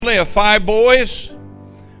Of 5 boys,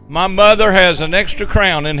 my mother has an extra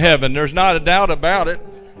crown in heaven. There's not a doubt about it.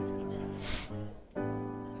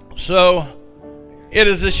 So it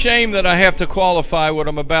is a shame that I have to qualify what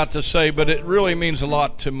I'm about to say, but it really means a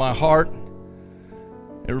lot to my heart.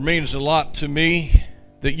 It means a lot to me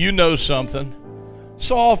that you know something.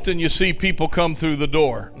 So often you see people come through the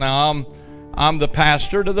door. Now I'm the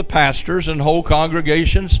pastor to the pastors and whole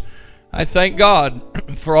congregations. I thank God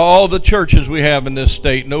for all the churches we have in this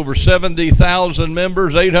state, and over 70,000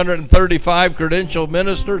 members, 835 credentialed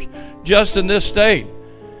ministers just in this state.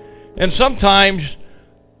 And sometimes,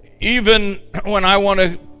 even when I want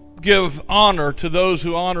to give honor to those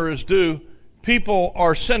who honor is due, people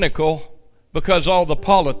are cynical because all the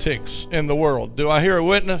politics in the world. Do I hear a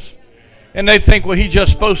witness? And they think, well, he's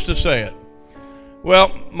just supposed to say it.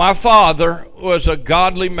 Well, my father was a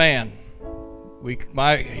godly man.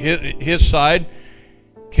 His side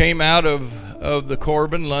came out of the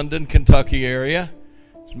Corbin, London, Kentucky area.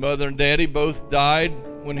 His mother and daddy both died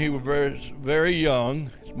when he was very, very young.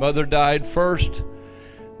 His mother died first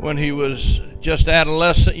when he was just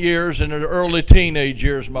adolescent years, and in the early teenage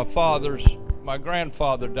years, my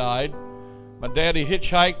grandfather died. My daddy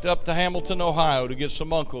hitchhiked up to Hamilton, Ohio to get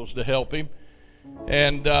some uncles to help him.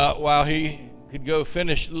 And while he could go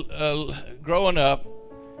finish growing up,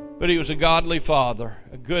 but he was a godly father,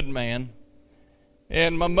 a good man.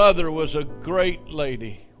 And my mother was a great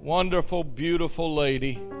lady, wonderful, beautiful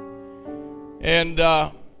lady. And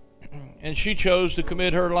she chose to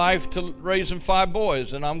commit her life to raising 5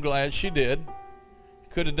 boys, and I'm glad she did.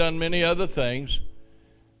 Could have done many other things.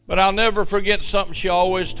 But I'll never forget something she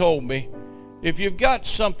always told me. If you've got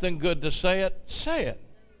something good to say it, say it.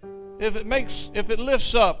 If it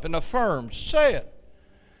lifts up and affirms, say it.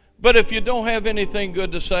 But if you don't have anything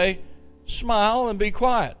good to say, smile and be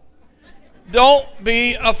quiet. Don't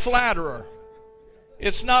be a flatterer.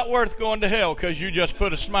 It's not worth going to hell because you just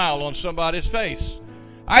put a smile on somebody's face.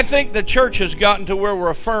 I think the church has gotten to where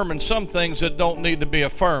we're affirming some things that don't need to be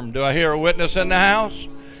affirmed. Do I hear a witness in the house?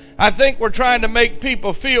 I think we're trying to make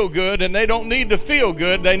people feel good, and they don't need to feel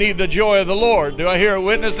good. They need the joy of the Lord. Do I hear a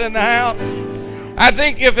witness in the house? I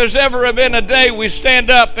think if there's ever been a day we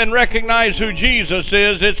stand up and recognize who Jesus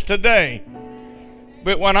is, it's today.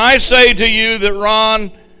 But when I say to you that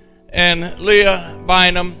Ron and Leah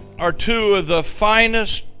Bynum are 2 of the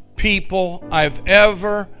finest people I've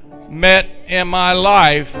ever met in my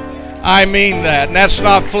life, I mean that, and that's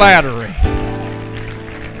not flattery.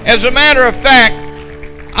 As a matter of fact,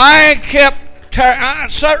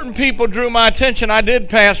 certain people drew my attention. I did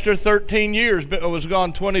pastor 13 years, but I was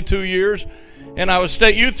gone 22 years. And I was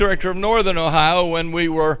state youth director of Northern Ohio when we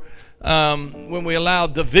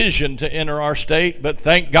allowed division to enter our state. But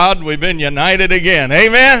thank God we've been united again.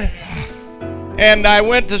 Amen? And I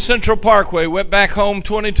went to Central Parkway, went back home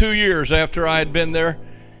 22 years after I had been there.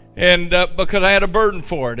 And because I had a burden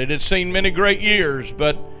for it. It had seen many great years,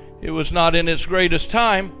 but it was not in its greatest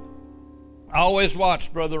time. I always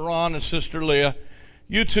watched Brother Ron and Sister Leah.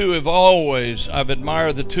 You two I've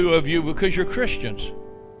admired the 2 of you because you're Christians.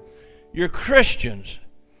 You're Christians.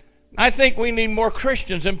 I think we need more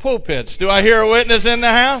Christians in pulpits. Do I hear a witness in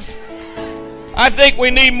the house? I think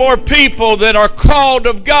we need more people that are called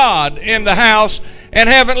of God in the house and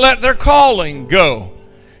haven't let their calling go.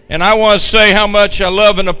 And I want to say how much I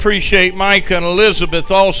love and appreciate Micah and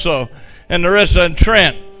Elizabeth also, and Larissa and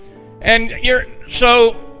Trent. And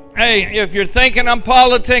if you're thinking I'm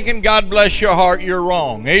politicking, God bless your heart, you're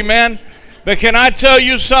wrong. Amen? But can I tell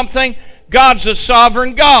you something? God's a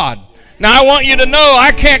sovereign God. Now, I want you to know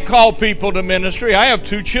I can't call people to ministry. I have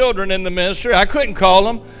 2 children in the ministry. I couldn't call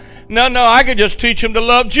them. No, I could just teach them to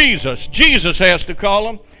love Jesus. Jesus has to call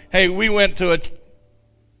them. Hey, we went to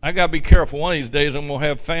I got to be careful. One of these days I'm going to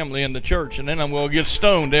have family in the church, and then I'm going to get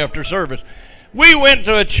stoned after service. We went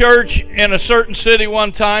to a church in a certain city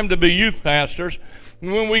one time to be youth pastors.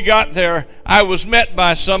 And when we got there, I was met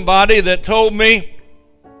by somebody that told me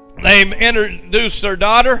they introduced their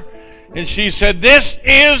daughter, and she said, "This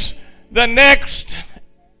is the next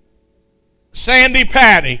Sandy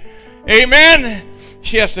Patty." Amen?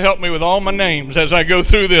 She has to help me with all my names as I go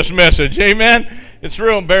through this message. Amen? It's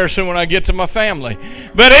real embarrassing when I get to my family.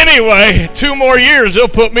 But anyway, 2 more years, they'll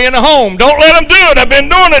put me in a home. Don't let them do it. I've been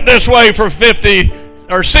doing it this way for 50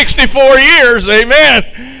 or 64 years.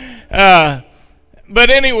 Amen? But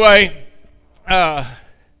anyway,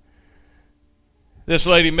 this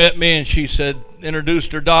lady met me and she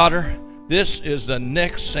introduced her daughter. This is the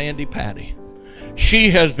next Sandy Patty.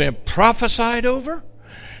 She has been prophesied over.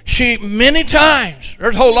 Many times.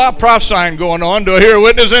 There's a whole lot of prophesying going on. Do I hear a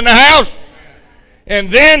witness in the house? And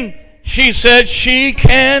then she said she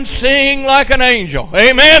can sing like an angel.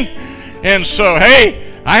 Amen? And so,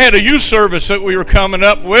 hey, I had a youth service that we were coming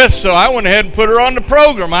up with, so I went ahead and put her on the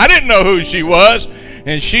program. I didn't know who she was.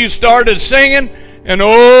 And she started singing, and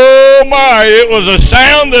oh my, it was a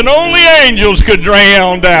sound that only angels could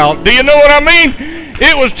drown out. Do you know what I mean?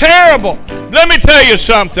 It was terrible. Let me tell you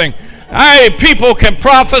something. People can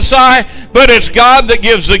prophesy, but it's God that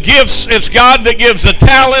gives the gifts. It's God that gives the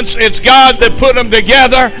talents. It's God that put them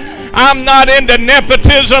together. I'm not into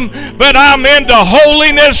nepotism, but I'm into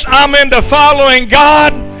holiness. I'm into following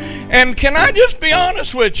God. And can I just be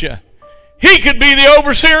honest with you? He could be the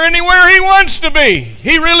overseer anywhere he wants to be.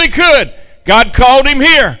 He really could. God called him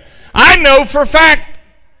here. I know for a fact.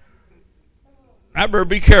 I better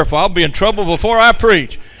be careful. I'll be in trouble before I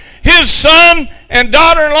preach. His son and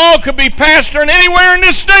daughter-in-law could be pastoring anywhere in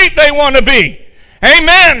this state they want to be.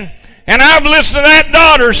 Amen. And I've listened to that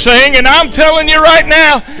daughter sing, and I'm telling you right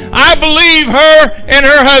now, I believe her and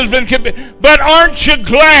her husband could be. But aren't you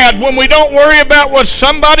glad when we don't worry about what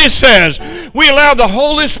somebody says? We allow the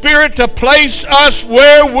Holy Spirit to place us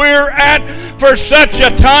where we're at for such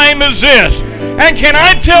a time as this. And can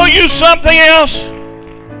I tell you something else?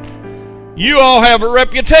 You all have a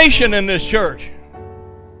reputation in this church.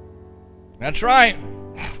 That's right.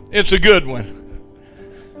 It's a good one.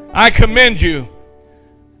 I commend you.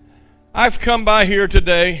 I've come by here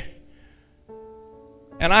today,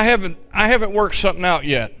 and I haven't worked something out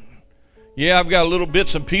yet. Yeah, I've got little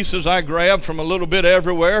bits and pieces I grabbed from a little bit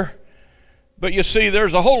everywhere. But you see,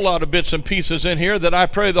 there's a whole lot of bits and pieces in here that I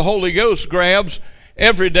pray the Holy Ghost grabs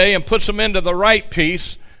every day and puts them into the right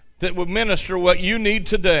piece that will minister what you need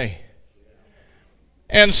today.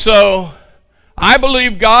 And so I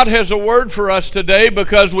believe God has a word for us today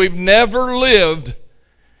because we've never lived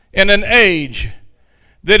in an age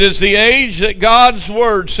that is the age that God's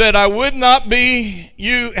word said, I would not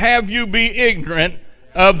have you be ignorant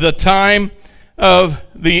of the time of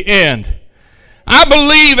the end. I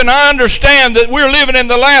believe and I understand that we're living in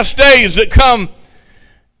the last days that come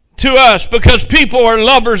to us because people are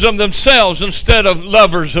lovers of themselves instead of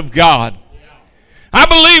lovers of God. I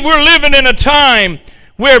believe we're living in a time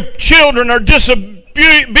where children are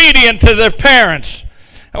disobedient to their parents.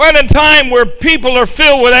 We're in a time where people are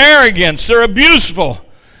filled with arrogance. They're abuseful.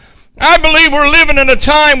 I believe we're living in a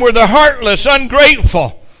time where they're heartless,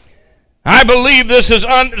 ungrateful. I believe this is,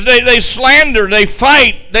 they slander, they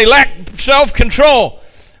fight, they lack self-control.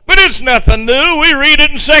 But it's nothing new. We read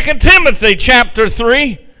it in 2 Timothy chapter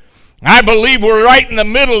 3. I believe we're right in the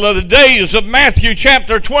middle of the days of Matthew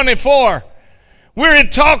chapter 24, where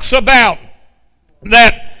it talks about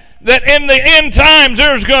that in the end times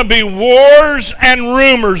there's going to be wars and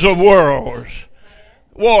rumors of wars.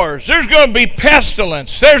 There's going to be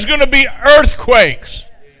pestilence. There's going to be earthquakes.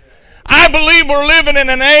 I believe we're living in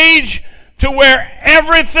an age to where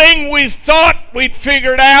everything we thought we'd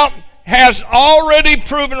figured out has already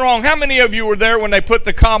proven wrong. How many of you were there when they put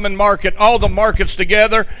the common market, all the markets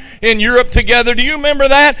together in Europe together? Do you remember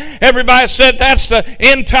that? Everybody said that's the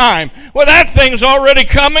end time. Well, that thing's already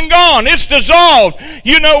come and gone. It's dissolved.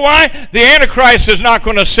 You know why? The Antichrist is not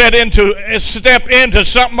going to step into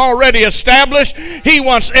something already established. He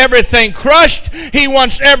wants everything crushed. He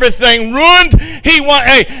wants everything ruined.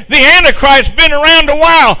 The Antichrist's been around a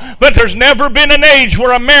while, but there's never been an age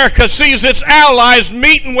where America sees its allies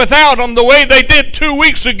meeting without them the way they did 2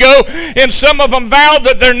 weeks ago, and some of them vowed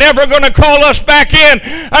that they're never going to call us back in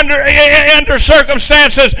under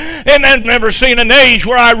circumstances. And I've never seen an age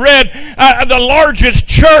where I read the largest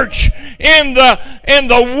church in the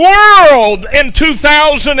world in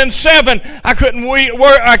 2007. I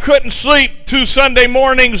couldn't sleep 2 Sunday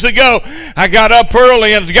mornings ago. I got up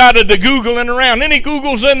early and got to Googling around. Any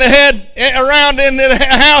Googles in the head around in the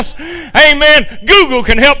house? Amen. Google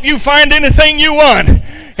can help you find anything you want.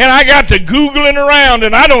 And I got to Googling around,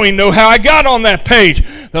 and I don't even know how I got on that page.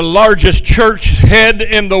 The largest church head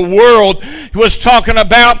in the world was talking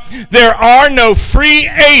about there are no free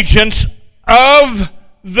agents of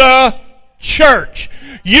the church.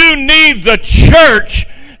 You need the church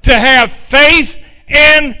to have faith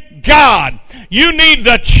in God. You need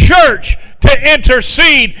the church to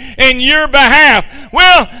intercede in your behalf.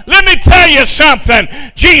 Well, let me tell you something.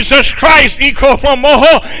 Jesus Christ, He is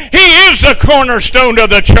the cornerstone of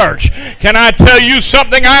the church. Can I tell you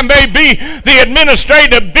something? I may be the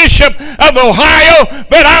administrative bishop of Ohio,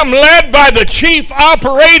 but I'm led by the chief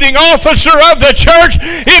operating officer of the church.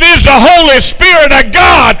 It is the Holy Spirit of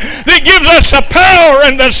God that gives us the power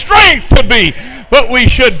and the strength to be what we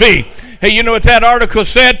should be. Hey, you know what that article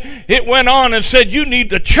said? It went on and said, you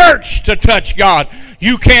need the church to touch God.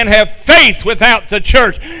 You can't have faith without the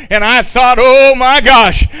church. And I thought, oh my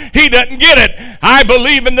gosh, he doesn't get it. I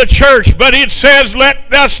believe in the church, but it says,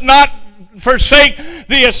 let us not forsake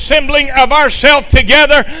the assembling of ourselves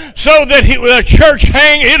together, so that the church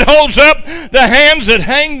it holds up the hands that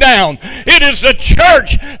hang down. It is the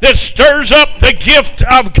church that stirs up the gift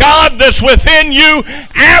of God that's within you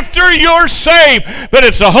after you're saved. But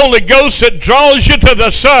it's the Holy Ghost that draws you to the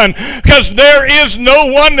Son, because there is no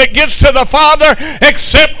one that gets to the Father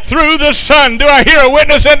except through the Son. Do I hear a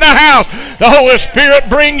witness in the house? The Holy Spirit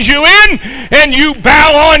brings you in, and you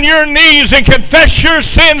bow on your knees and confess your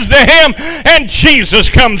sins to Him, and Jesus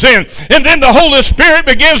comes in. And then the Holy Spirit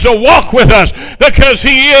begins to walk with us, because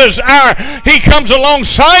He comes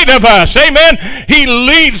alongside of us. Amen. He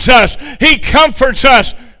leads us. He comforts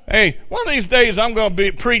us. Hey, one of these days I'm going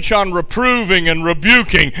to preach on reproving and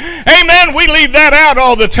rebuking. Amen. We leave that out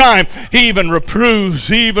all the time. He even reproves,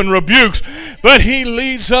 He even rebukes. But He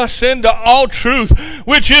leads us into all truth,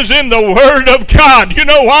 which is in the Word of God. You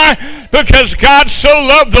know why? Because God so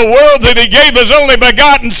loved the world that He gave His only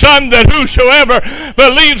begotten Son, that whosoever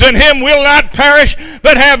believes in Him will not perish,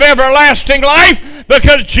 but have everlasting life.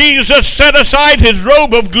 Because Jesus set aside His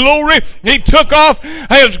robe of glory. He took off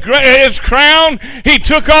His crown. He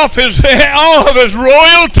took off all of His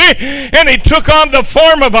royalty, and He took on the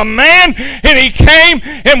form of a man, and He came,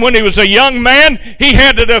 and when He was a young man, He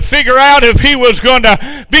had to figure out if He was going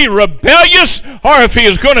to be rebellious or if He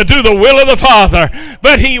was going to do the will of the Father.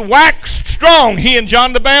 But He waxed strong. He and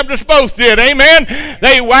John the Baptist both did. Amen.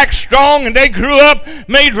 They waxed strong, and they grew up,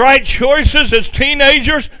 made right choices as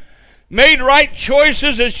teenagers, made right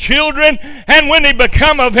choices as children, and when he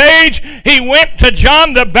became of age, he went to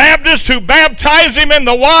John the Baptist, who baptized him in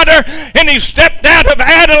the water, and he stepped out of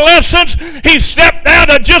adolescence. He stepped out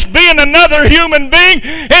of just being another human being,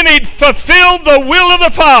 and he fulfilled the will of the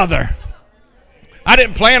Father. I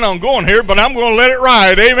didn't plan on going here, but I'm going to let it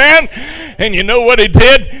ride. Amen. And you know what he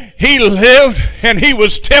did? He lived, and he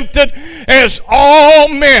was tempted as all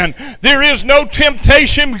men. There is no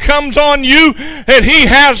temptation comes on you that he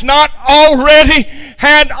has not already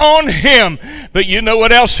had on him. But you know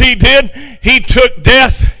what else he did? He took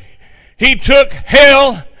death. He took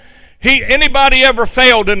hell. Anybody ever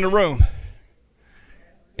failed in the room?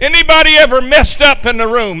 Anybody ever messed up in the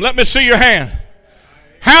room? Let me see your hand.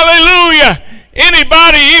 Hallelujah.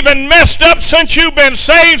 Anybody even messed up since you've been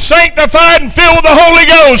saved, sanctified, and filled with the Holy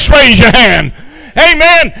Ghost? Raise your hand.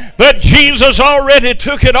 Amen. But Jesus already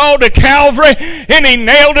took it all to Calvary, and He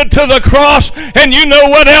nailed it to the cross. And you know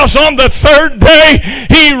what else? On the third day,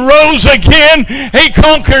 He rose again. He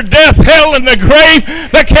conquered death, hell, and the grave.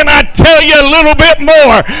 But can I tell you a little bit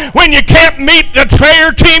more? When you can't meet the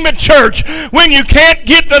prayer team at church, when you can't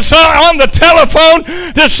get on the telephone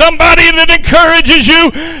to somebody that encourages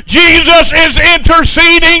you, Jesus is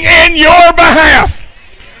interceding in your behalf.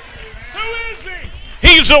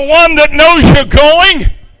 He's the one that knows you're going.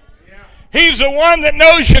 He's the one that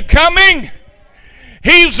knows you're coming.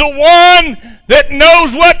 He's the one that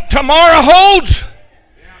knows what tomorrow holds.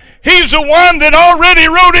 He's the one that already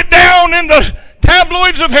wrote it down in the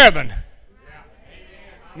tabloids of heaven.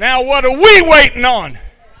 Now what are we waiting on?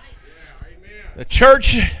 The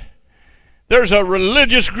church, there's a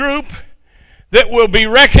religious group that will be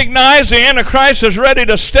recognized. The Antichrist is ready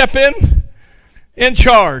to step in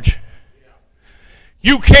charge.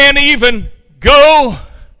 You can't even go,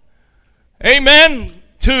 amen,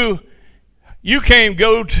 you can't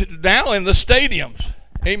go now in the stadiums.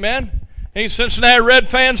 Amen. Any Cincinnati Red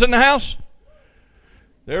fans in the house?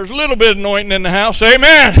 There's a little bit of anointing in the house.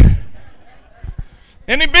 Amen.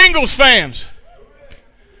 Any Bengals fans?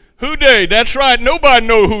 Who Dey? That's right. Nobody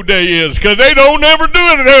know who Dey is, because they don't ever do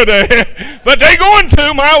it, do they? But they going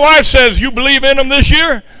to. My wife says, you believe in them this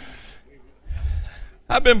year?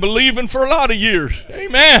 I've been believing for a lot of years.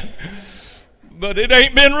 Amen. But it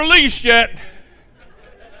ain't been released yet.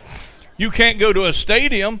 You can't go to a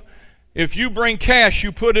stadium. If you bring cash,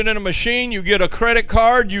 you put it in a machine, you get a credit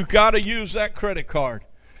card, you got to use that credit card.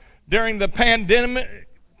 During the pandemic,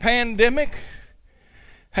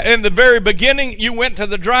 in the very beginning, you went to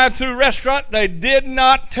the drive-through restaurant, they did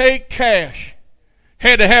not take cash.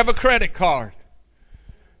 Had to have a credit card.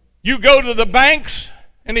 You go to the banks.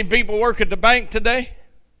 Any people work at the bank today?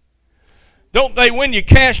 Don't they, when you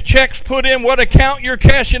cash checks, put in what account you're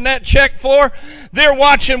cashing that check for? They're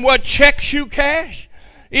watching what checks you cash.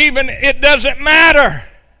 Even it doesn't matter.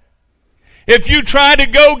 If you try to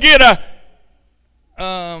go get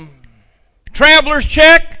a traveler's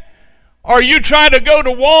check, or you try to go to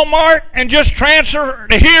Walmart and just transfer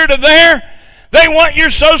to here to there, They want your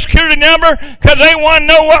Social Security number because they want to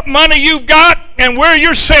know what money you've got and where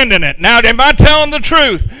you're sending it. Now, am I telling the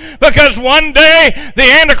truth? Because one day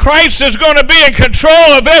the Antichrist is going to be in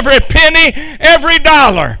control of every penny, every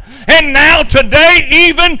dollar. And now today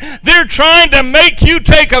even they're trying to make you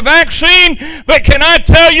take a vaccine. But can I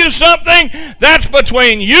tell you something? That's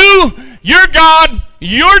between you, your God,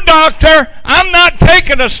 your doctor. I'm not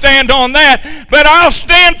taking a stand on that, but I'll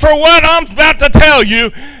stand for what I'm about to tell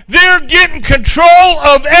you. They're getting control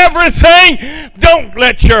of everything. Don't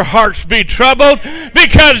let your hearts be troubled,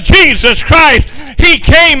 because Jesus Christ, He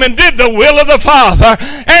came and did the will of the Father,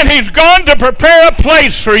 and He's gone to prepare a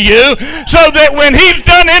place for you so that when He's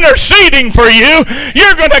done interceding for you,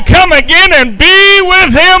 you're going to come again and be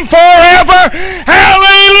with Him forever.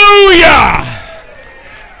 Hallelujah!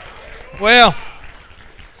 Well,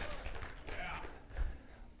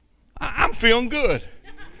 I'm feeling good.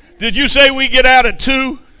 Did you say we get out at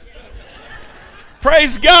 2?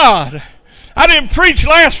 Praise God. I didn't preach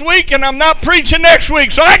last week, and I'm not preaching next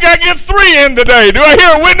week, so I got to get 3 in today. Do I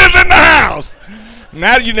hear a witness in the house?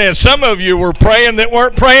 Now, you know, some of you were praying that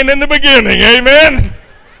weren't praying in the beginning. Amen?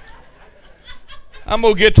 I'm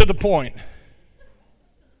going to get to the point.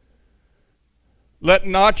 Let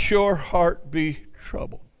not your heart be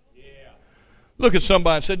troubled. Look at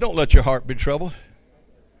somebody and say, don't let your heart be troubled.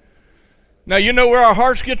 Now, you know where our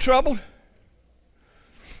hearts get troubled?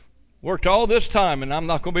 Worked all this time, and I'm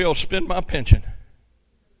not going to be able to spend my pension.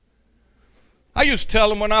 I used to tell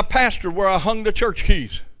them when I pastored where I hung the church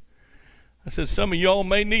keys. I said, some of y'all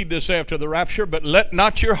may need this after the rapture, but let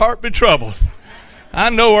not your heart be troubled. I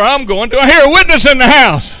know where I'm going. Do I hear a witness in the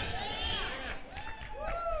house?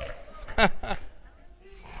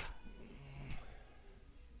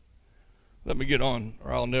 Let me get on,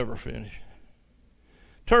 or I'll never finish.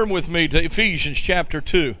 Turn with me to Ephesians chapter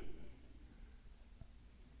 2.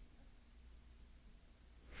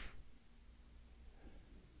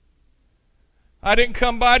 I didn't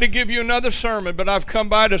come by to give you another sermon, but I've come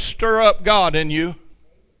by to stir up God in you.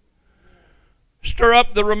 Stir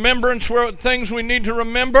up the remembrance where things we need to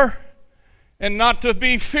remember, and not to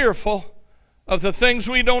be fearful of the things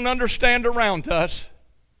we don't understand around us.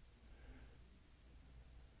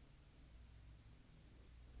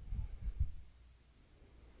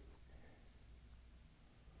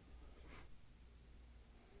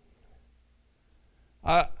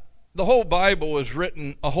 The whole Bible is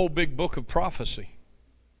written a whole big book of prophecy.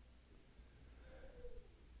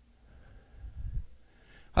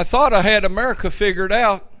 I thought I had America figured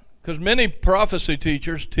out, because many prophecy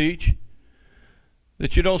teachers teach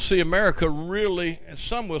that you don't see America really, and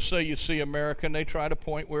some will say you see America and they try to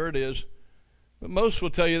point where it is, but most will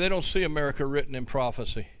tell you they don't see America written in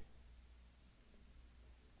prophecy.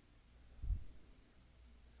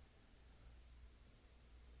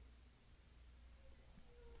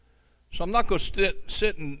 So I'm not going to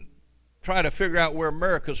sit and try to figure out where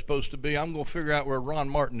America's supposed to be. I'm going to figure out where Ron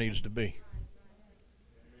Martin needs to be.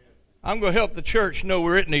 I'm going to help the church know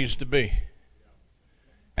where it needs to be.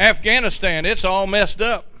 Afghanistan, it's all messed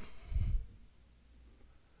up.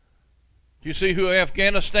 Do you see who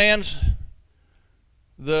Afghanistan's?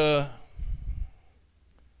 The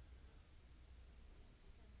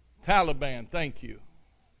Taliban, thank you.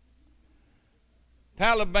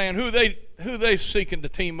 Taliban, who they seeking to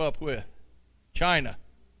team up with? China.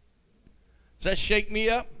 Does that shake me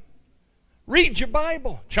up? Read your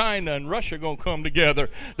Bible. China and Russia are going to come together.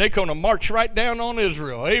 They're going to march right down on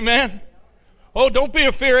Israel. Amen? Oh, don't be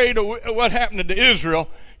afraid of what happened to Israel.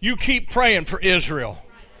 You keep praying for Israel.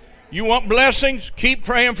 You want blessings? Keep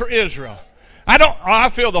praying for Israel. I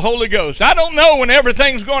feel the Holy Ghost. I don't know when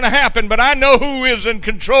everything's going to happen, but I know who is in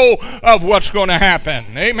control of what's going to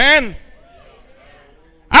happen. Amen?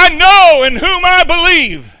 I know in whom I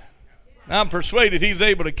believe. I'm persuaded He's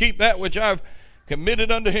able to keep that which I've committed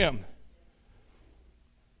unto Him.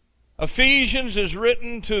 Ephesians is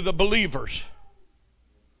written to the believers,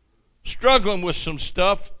 struggling with some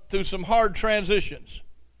stuff through some hard transitions.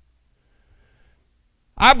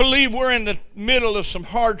 I believe we're in the middle of some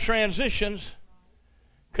hard transitions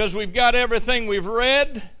because we've got everything we've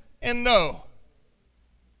read and know.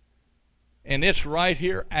 And it's right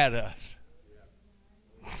here at us.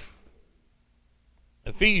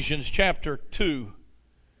 Ephesians chapter 2,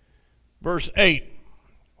 verse 8.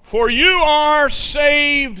 For you are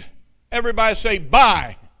saved. Everybody say,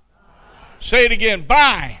 by. Say it again,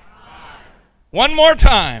 by. One more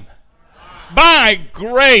time. By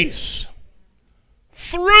grace.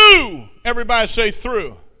 Through. Everybody say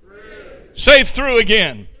through. Say through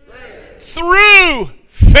again. Through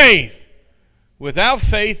faith. Without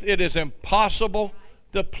faith, it is impossible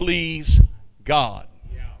to please God.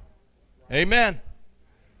 Amen.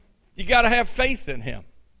 You got to have faith in Him.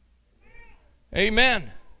 Amen.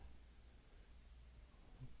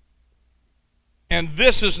 And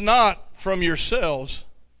this is not from yourselves.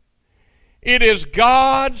 It is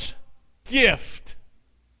God's gift.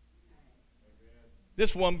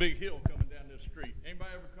 This one big hill coming down this street.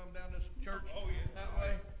 Anybody ever come down this church that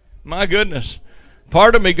way? My goodness.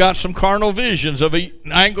 Part of me got some carnal visions of it.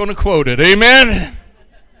 I ain't going to quote it. Amen.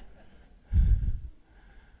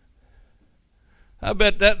 I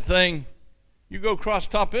bet that thing, you go across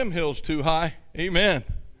top of them hills too high. Amen.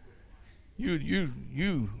 You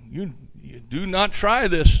do not try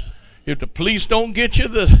this. If the police don't get you,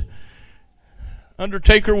 the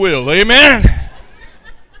undertaker will. Amen.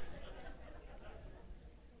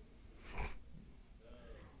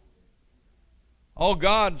 All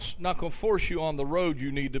God's not going to force you on the road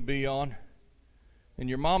you need to be on. And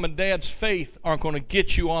your mom and dad's faith aren't going to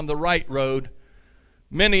get you on the right road.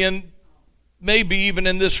 Maybe even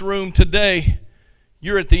in this room today,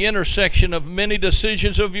 you're at the intersection of many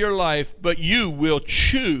decisions of your life, but you will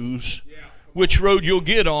choose which road you'll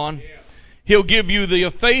get on. He'll give you the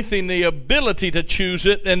faith and the ability to choose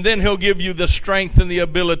it, and then He'll give you the strength and the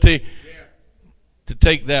ability to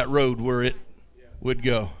take that road where it would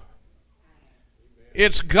go.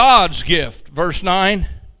 It's God's gift. Verse 9,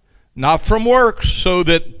 not from works, so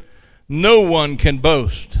that no one can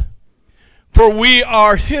boast. For we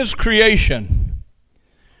are His creation,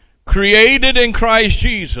 created in Christ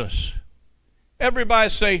Jesus. Everybody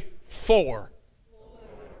say, for.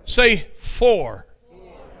 Say, for.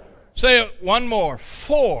 Say it one more.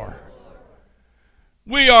 For.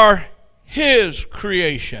 We are His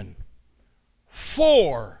creation,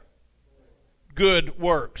 for good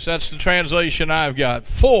works. That's the translation I've got.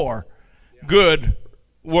 For good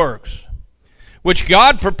works, which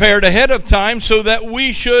God prepared ahead of time so that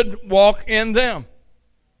we should walk in them.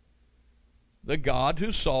 The God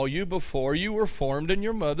who saw you before you were formed in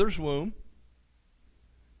your mother's womb.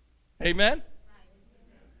 Amen?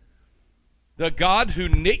 The God who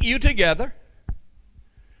knit you together.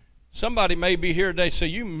 Somebody may be here today and say,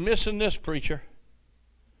 you missing this, preacher.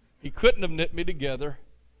 He couldn't have knit me together.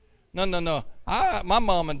 No. My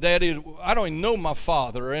mom and daddy, I don't even know my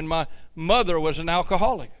father, and my mother was an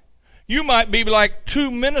alcoholic. You might be like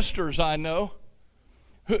two ministers I know.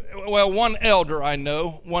 Well, one elder I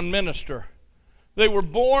know, one minister. They were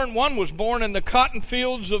born, one was born in the cotton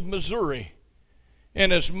fields of Missouri,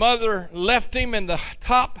 and his mother left him in the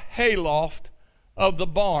top hayloft of the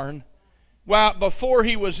barn before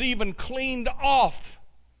he was even cleaned off.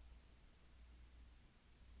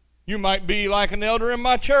 You might be like an elder in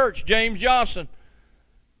my church, James Johnson.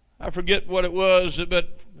 I forget what it was,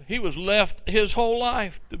 but he was left his whole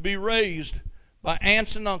life to be raised by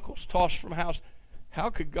aunts and uncles, tossed from house. How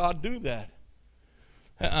could God do that?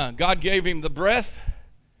 God gave him the breath.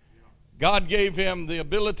 God gave him the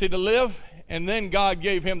ability to live. And then God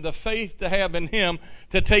gave him the faith to have in him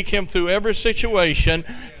to take him through every situation,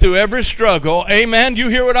 through every struggle. Amen? You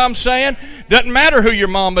hear what I'm saying? Doesn't matter who your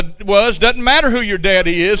mama was. Doesn't matter who your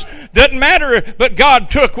daddy is. Doesn't matter. But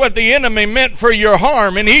God took what the enemy meant for your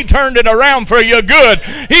harm and He turned it around for your good.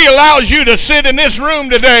 He allows you to sit in this room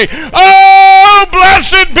today. Oh,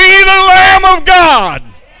 blessed be the Lamb of God.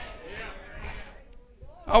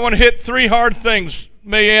 I want to hit 3 hard things.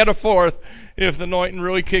 May add a 4th. If the anointing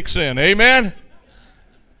really kicks in. Amen?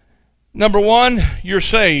 Number 1, you're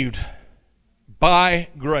saved by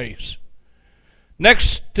grace.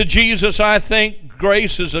 Next to Jesus, I think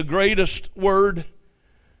grace is the greatest word,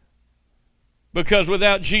 because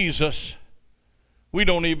without Jesus, we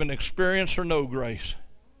don't even experience or know grace.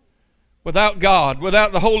 Without God,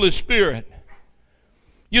 without the Holy Spirit.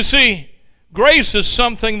 You see, grace is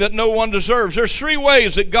something that no one deserves. There's 3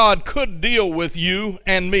 ways that God could deal with you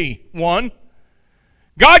and me. 1,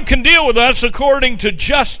 God can deal with us according to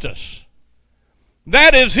justice.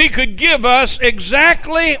 That is, He could give us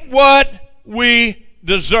exactly what we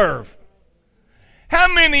deserve.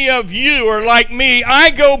 How many of you are like me?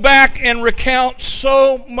 I go back and recount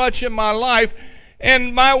so much in my life,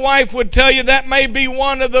 and my wife would tell you that may be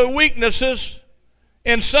one of the weaknesses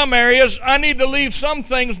in some areas. I need to leave some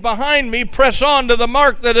things behind me, press on to the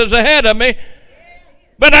mark that is ahead of me.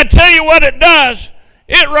 But I tell you what it does.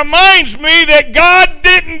 It reminds me that God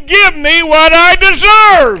didn't give me what I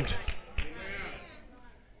deserved.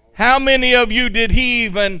 How many of you did He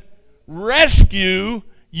even rescue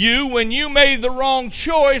you when you made the wrong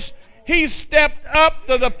choice? He stepped up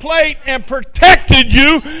to the plate and protected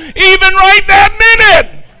you even right that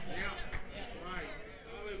minute.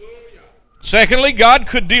 Secondly, God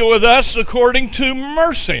could deal with us according to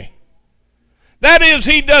mercy. That is,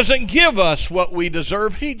 He doesn't give us what we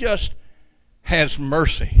deserve. He just has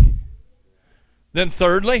mercy. Then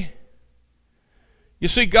thirdly, you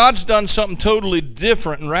see, God's done something totally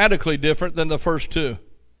different and radically different than the first two.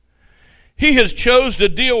 He has chose to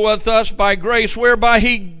deal with us by grace, whereby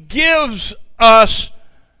He gives us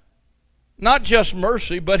not just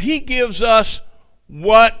mercy, but He gives us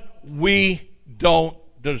what we don't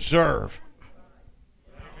deserve.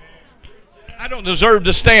 I don't deserve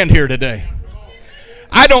to stand here today.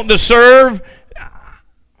 I don't deserve.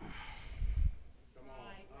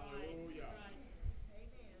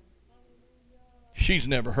 She's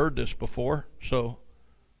never heard this before, so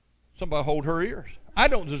somebody hold her ears. I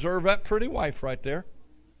don't deserve that pretty wife right there.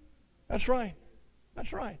 That's right.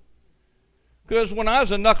 That's right. Because when I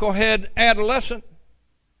was a knucklehead adolescent,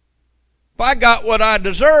 if I got what I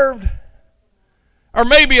deserved, or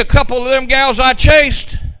maybe a couple of them gals I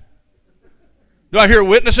chased, do I hear a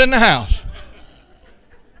witness in the house?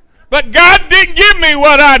 But God didn't give me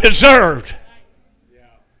what I deserved.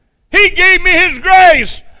 He gave me His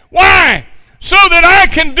grace. Why? So that I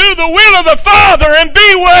can do the will of the Father and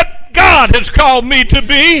be what God has called me to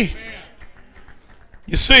be.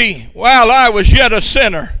 You see, while I was yet a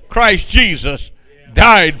sinner, Christ Jesus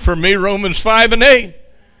died for me, Romans 5:8.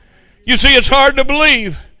 You see, it's hard to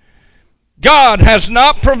believe. God has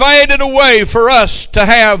not provided a way for us to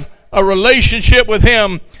have a relationship with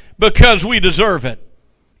Him because we deserve it.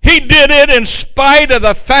 He did it in spite of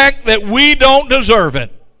the fact that we don't deserve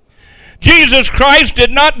it. Jesus Christ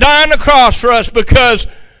did not die on the cross for us because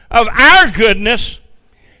of our goodness.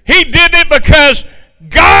 He did it because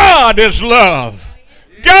God is love.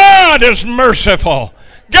 God is merciful.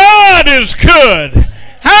 God is good.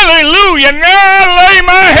 Hallelujah. Now I lay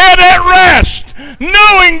my head at rest,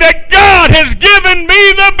 knowing that God has given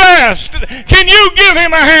me the best. Can you give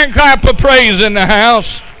Him a hand clap of praise in the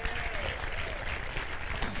house?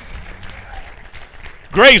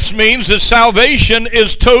 Grace means that salvation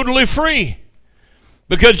is totally free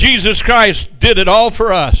because Jesus Christ did it all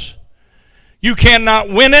for us. You cannot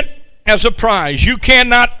win it as a prize. You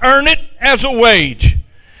cannot earn it as a wage.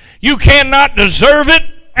 You cannot deserve it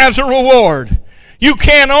as a reward. You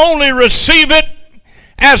can only receive it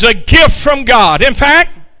as a gift from God. In fact,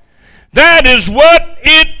 that is what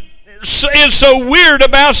it is so weird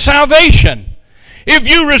about salvation. If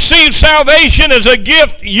you receive salvation as a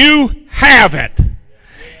gift, you have it.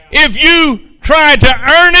 If you try to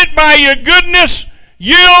earn it by your goodness,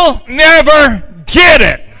 you'll never get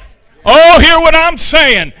it. Oh, hear what I'm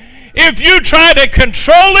saying. If you try to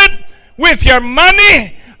control it with your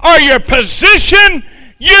money or your position,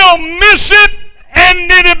 you'll miss it,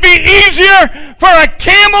 and it'll be easier for a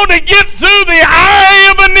camel to get through the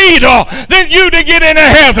eye of a needle than you to get into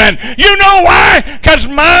heaven. You know why? Because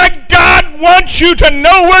my God wants you to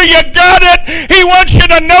know where you got it. He wants you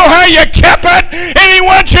to know how you kept it. And He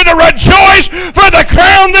wants you to rejoice for the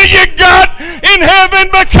crown that you got in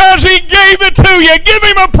heaven because He gave it to you. Give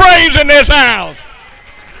Him a praise in this house.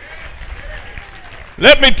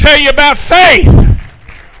 Let me tell you about faith.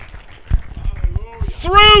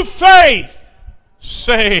 Through faith,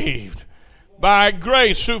 saved by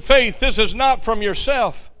grace through faith. This is not from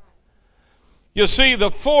yourself. You see,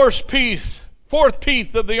 the fourth piece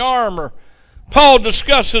of the armor Paul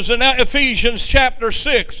discusses in Ephesians chapter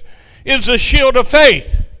 6 is the shield of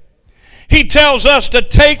faith. He tells us to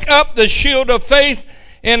take up the shield of faith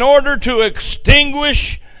in order to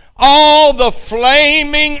extinguish all the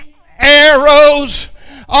flaming arrows,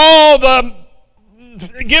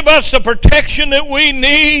 give us the protection that we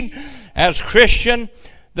need. As Christian,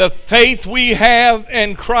 the faith we have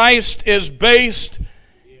in Christ is based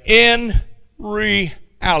in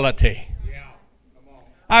reality.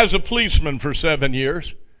 I was a policeman for 7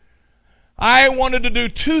 years. I wanted to do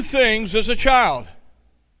two things as a child.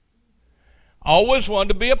 I always wanted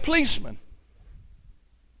to be a policeman.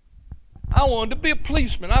 I wanted to be a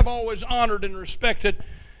policeman. I've always honored and respected.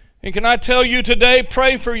 And can I tell you today,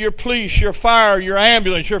 pray for your police, your fire, your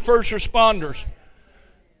ambulance, your first responders.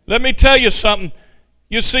 Let me tell you something.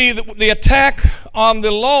 You see, the attack on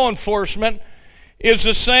the law enforcement is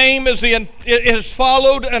the same as it has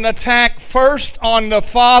followed an attack first on the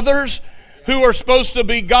fathers who are supposed to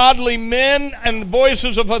be godly men and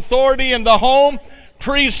voices of authority in the home,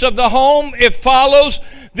 priests of the home. It follows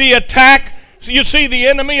the attack. You see, the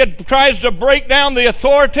enemy tries to break down the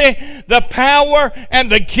authority, the power,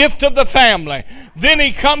 and the gift of the family. Then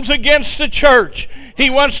he comes against the church.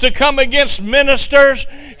 He wants to come against ministers.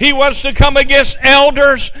 He wants to come against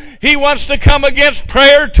elders. He wants to come against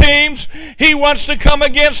prayer teams. He wants to come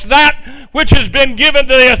against that which has been given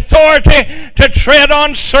the authority to tread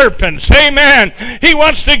on serpents. Amen. He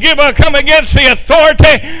wants to come against the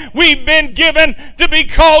authority we've been given to be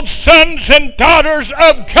called sons and daughters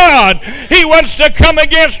of God. He wants to come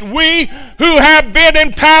against we who have been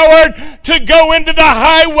empowered to go into the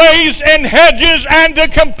highways and hedges and to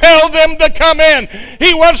compel them to come in.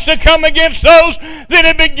 He wants to come against those that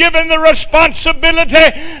have been given the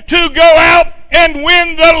responsibility to go out and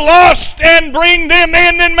win the lost and bring them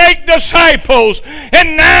in and make disciples.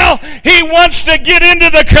 And now he wants to get into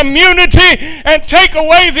the community and take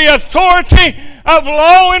away the authority of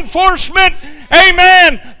law enforcement.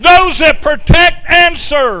 Amen. Those that protect and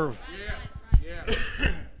serve.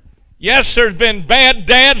 Yes, there's been bad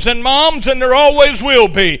dads and moms, and there always will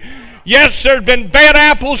be. Yes, there's been bad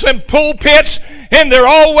apples in pulpits, and there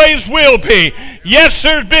always will be. Yes,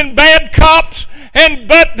 there's been bad cops,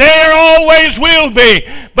 but there always will be.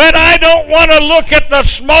 But I don't want to look at the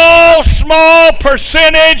small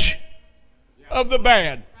percentage of the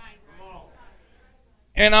bad.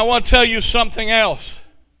 And I want to tell you something else.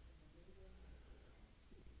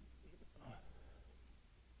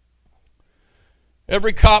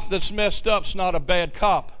 Every cop that's messed up's not a bad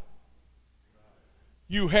cop.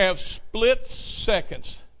 You have split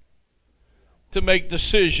seconds to make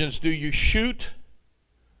decisions. Do you shoot?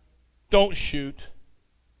 Don't shoot.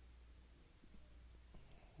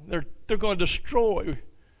 They're going to destroy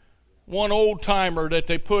one old timer that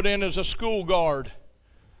they put in as a school guard,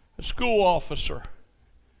 a school officer.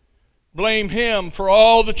 Blame him for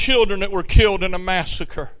all the children that were killed in a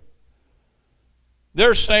massacre.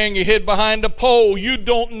 They're saying he hid behind a pole. You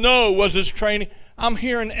don't know was his training. I'm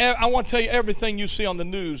hearing, I want to tell you, everything you see on the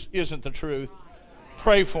news isn't the truth.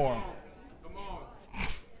 Pray for him.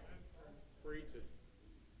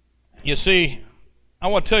 You see, I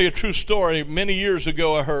want to tell you a true story. Many years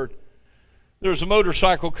ago I heard there was a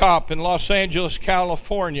motorcycle cop in Los Angeles,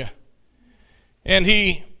 California. And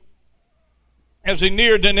as he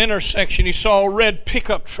neared an intersection, he saw a red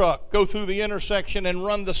pickup truck go through the intersection and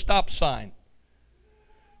run the stop sign.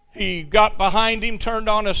 He got behind him, turned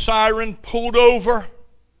on a siren, pulled over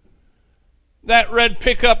that red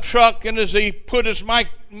pickup truck, and as he put his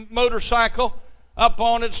motorcycle up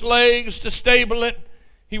on its legs to stable it,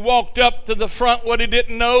 he walked up to the front. What he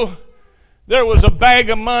didn't know, there was a bag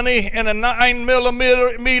of money and a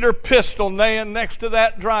 9mm pistol laying next to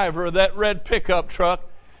that driver of that red pickup truck.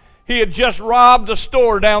 He had just robbed a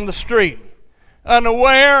store down the street.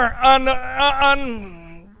 Unaware,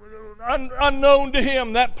 unknown to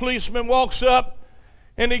him, that policeman walks up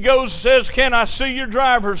and he goes and says, "Can I see your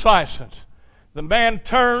driver's license?" The man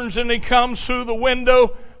turns and he comes through the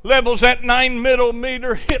window, levels that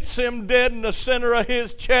 9mm, hits him dead in the center of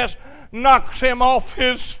his chest, knocks him off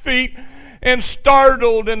his feet, and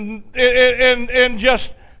startled and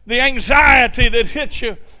just the anxiety that hits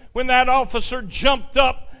you when that officer jumped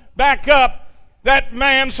up, back up. That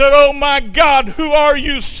man said, "Oh my God, who are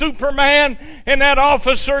you, Superman?" And that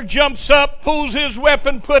officer jumps up, pulls his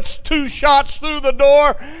weapon, puts 2 shots through the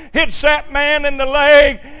door, hits that man in the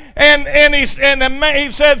leg, and he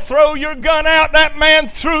said, "Throw your gun out." That man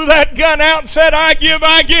threw that gun out and said, I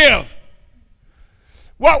give.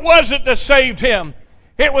 What was it that saved him?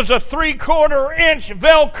 It was a 3/4-inch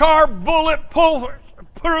Velcro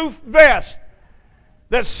bulletproof vest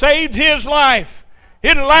that saved his life.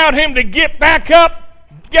 It allowed him to get back up,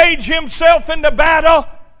 gauge himself in the battle,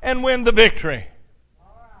 and win the victory.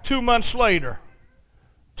 2 months later,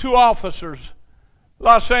 2 officers,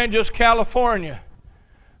 Los Angeles, California,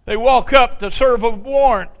 they walk up to serve a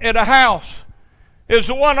warrant at a house. As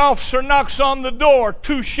the one officer knocks on the door,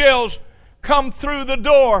 2 shells come through the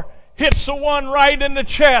door, hits the one right in the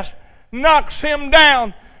chest, knocks him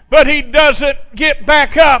down, but he doesn't get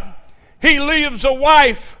back up. He leaves a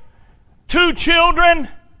wife, 2 children,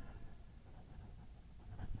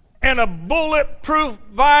 and a bulletproof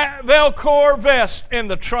Velcro vest in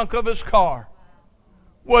the trunk of his car.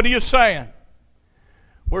 What are you saying?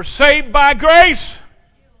 We're saved by grace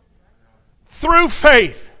through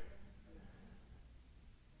faith.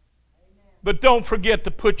 But don't forget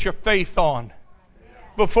to put your faith on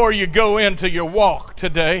before you go into your walk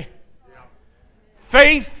today.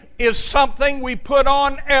 Faith is something we put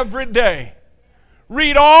on every day.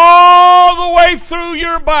 Read all the way through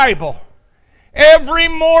your Bible. Every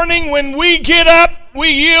morning when we get up, we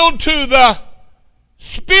yield to the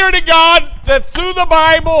Spirit of God that through the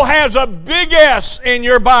Bible has a big S in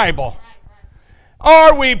your Bible.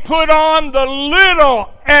 Or we put on the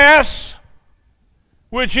little s,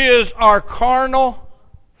 which is our carnal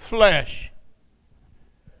flesh.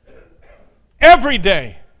 Every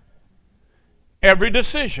day, every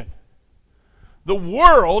decision. The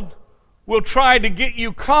world will try to get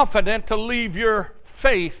you confident to leave your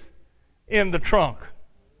faith in the trunk.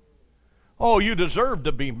 Oh, you deserve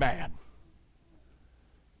to be mad.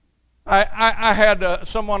 I had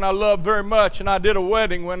someone I love very much, and I did a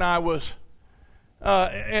wedding when I was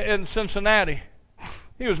in Cincinnati.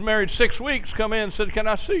 He was married 6 weeks, come in and said, "Can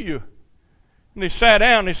I see you?" And he sat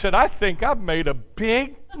down and he said, "I think I've made a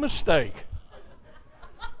big mistake."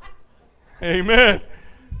 Amen.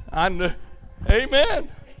 Amen.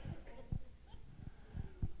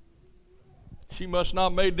 She must not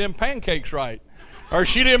have made them pancakes right. Or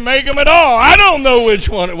she didn't make them at all. I don't know which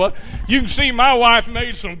one it was. You can see my wife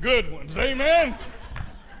made some good ones. Amen.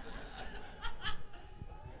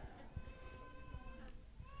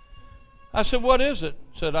 I said, "What is it?"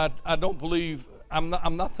 Said, I don't believe, I'm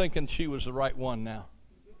not thinking she was the right one now.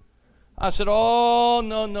 I said, "Oh,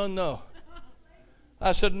 no.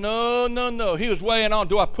 I said, no. He was weighing on,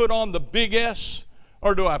 do I put on the big S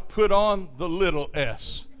or do I put on the little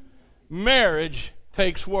s? Marriage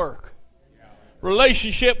takes work.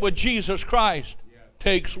 Relationship with Jesus Christ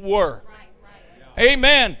takes work.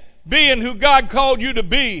 Amen. Being who God called you to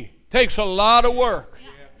be takes a lot of work.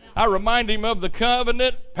 I reminded him of the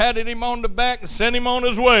covenant, patted him on the back, and sent him on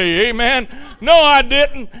his way. Amen. No, I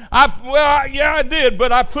didn't. I did,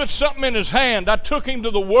 but I put something in his hand. I took him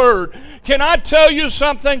to the Word. Can I tell you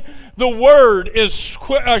something? The Word is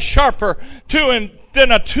sharper than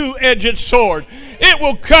a two-edged sword. It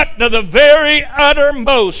will cut to the very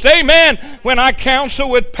uttermost. Amen. When I counsel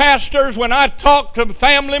with pastors, when I talk to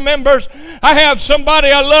family members, I have somebody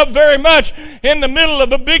I love very much in the middle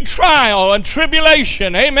of a big trial and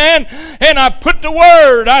tribulation. Amen. And I put the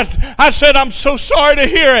word. I said, "I'm so sorry to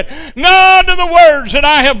hear it." None of the words that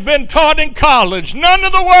I have been taught in college, none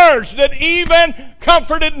of the words that even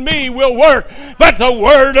comforted me will work, but the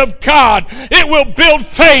Word of God. It will build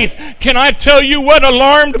faith. Can I tell you what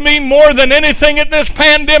alarmed me more than anything at this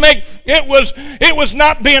pandemic? It was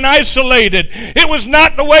not being isolated. It was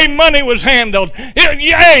not the way money was handled.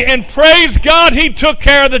 And praise God, He took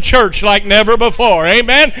care of the church like never before.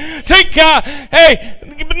 Amen.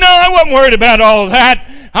 No, I wasn't worried about all of that.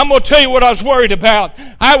 I'm going to tell you what I was worried about.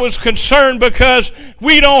 I was concerned because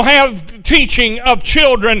we don't have teaching of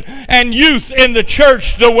children and youth in the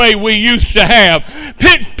church the way we used to have.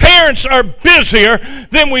 Parents are busier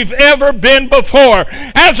than we've ever been before.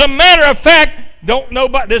 As a matter of fact,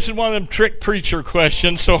 this is one of them trick preacher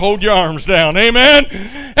questions, so hold your arms down. Amen.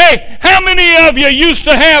 Hey, how many of you used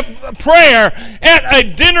to have prayer at a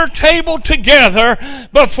dinner table together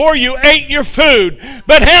before you ate your food?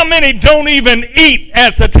 But how many don't even eat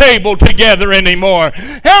at the table together anymore?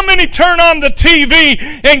 How many turn on the TV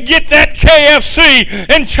and get that KFC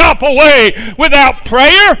and chop away without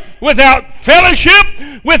prayer, without fellowship,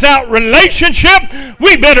 without relationship?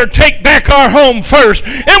 We better take back our home first,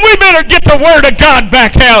 and we better get the Word of God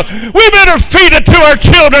back out. We better feed it to our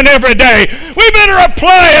children every day. We better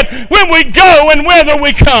apply it when we go and whether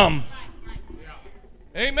we come.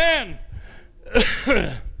 Amen.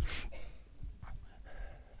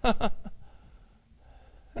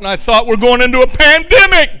 And I thought, we're going into a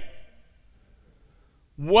pandemic.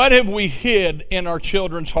 What have we hid in our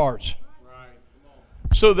children's hearts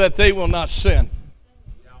so that they will not sin?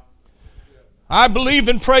 I believe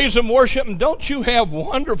in praise and worship, and don't you have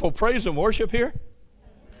wonderful praise and worship here?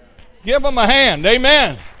 Give them a hand.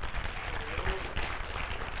 Amen.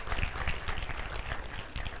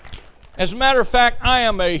 As a matter of fact, I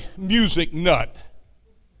am a music nut.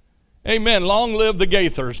 Amen. Long live the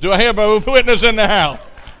Gaithers. Do I have a witness in the house?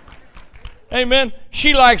 Amen.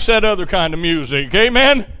 She likes that other kind of music.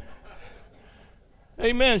 Amen.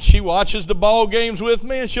 Amen. She watches the ball games with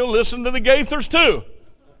me, and she'll listen to the Gaithers too.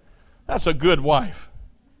 That's a good wife.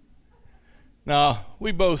 Now,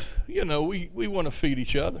 we both, we want to feed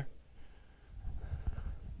each other.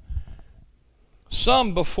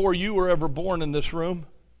 Some before you were ever born in this room,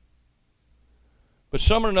 but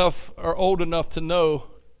some are old enough to know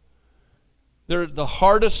the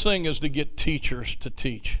hardest thing is to get teachers to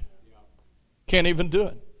teach. Can't even do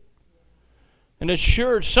it. And it's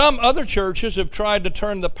sure some other churches have tried to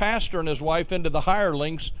turn the pastor and his wife into the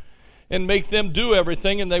hirelings and make them do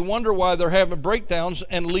everything, and they wonder why they're having breakdowns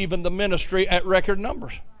and leaving the ministry at record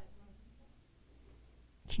numbers.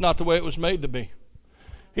 It's not the way it was made to be.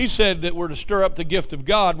 He said that we're to stir up the gift of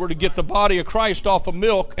God. We're to get the body of Christ off of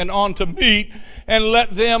milk and onto meat and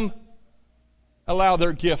let them allow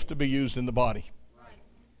their gift to be used in the body.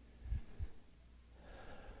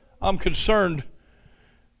 I'm concerned,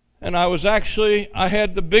 and I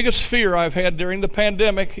had the biggest fear I've had during the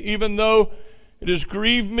pandemic, even though it has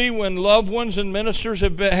grieved me when loved ones and ministers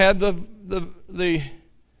have had the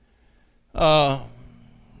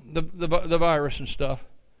the virus and stuff,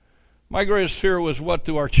 my greatest fear was, what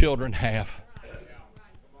do our children have?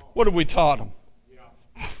 What have we taught them?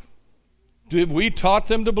 Did we taught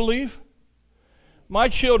them to believe? My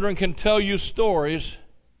children can tell you stories.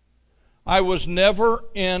 I was never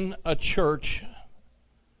in a church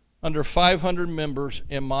under 500 members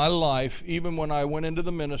in my life, even when I went into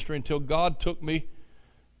the ministry, until God took me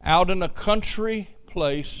out in a country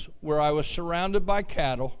place where I was surrounded by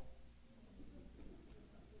cattle.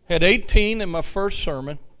 Had 18 in my first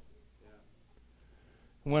sermon.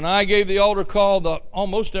 When I gave the altar call,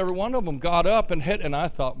 almost every one of them got up and I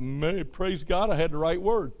thought, praise God, I had the right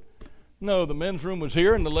word. No, the men's room was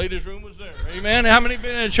here and the ladies' room was there. Amen. How many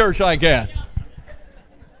been in a church like that?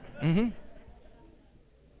 Mm-hmm.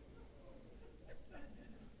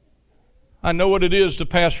 I know what it is to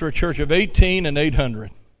pastor a church of 18 and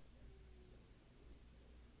 800.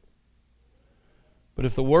 But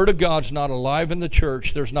if the Word of God's not alive in the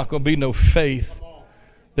church, there's not going to be no faith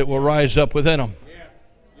that will rise up within them.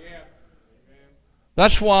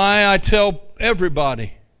 That's why I tell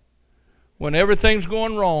everybody, when everything's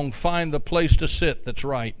going wrong, find the place to sit that's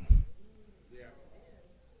right.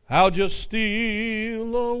 I'll just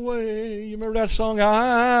steal away. You remember that song?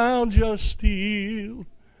 I'll just steal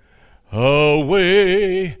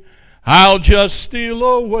away. I'll just steal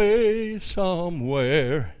away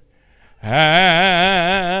somewhere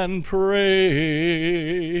and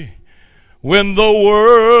pray. When the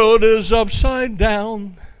world is upside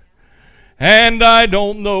down and I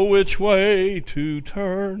don't know which way to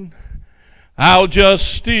turn, I'll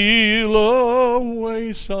just steal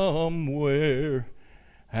away somewhere.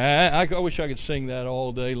 I wish I could sing that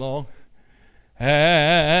all day long.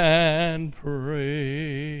 And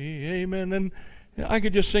pray. Amen. And I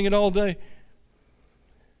could just sing it all day.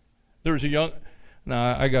 There was a young...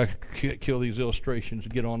 Now, I got to kill these illustrations.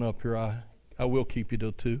 Get on up here. I will keep you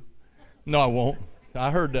till 2. No, I won't. I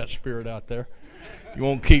heard that spirit out there. You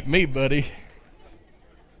won't keep me, buddy.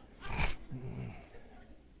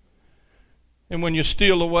 And when you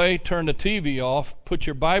steal away, turn the TV off, put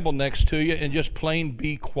your Bible next to you, and just plain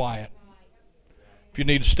be quiet. If you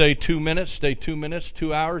need to stay 2 minutes, stay 2 minutes,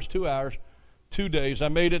 2 hours, 2 hours, 2 days. I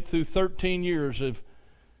made it through 13 years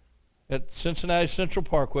at Cincinnati Central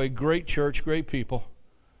Parkway. Great church, great people.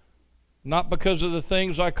 Not because of the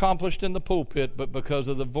things I accomplished in the pulpit, but because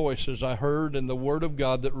of the voices I heard and the Word of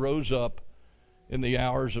God that rose up in the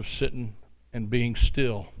hours of sitting and being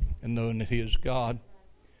still and knowing that He is God.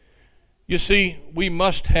 You see, we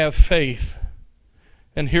must have faith.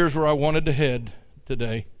 And here's where I wanted to head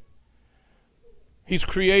today. He's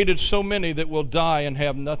created so many that will die and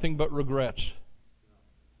have nothing but regrets.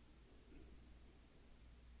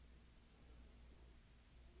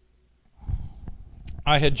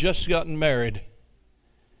 I had just gotten married.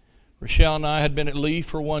 Rochelle and I had been at Lee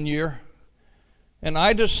for 1 year. And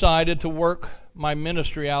I decided to work my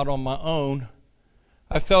ministry out on my own.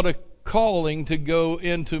 I felt a calling to go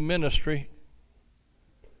into ministry.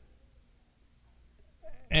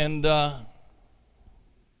 And hey,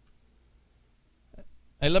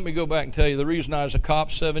 let me go back and tell you, the reason I was a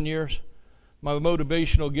cop 7 years, my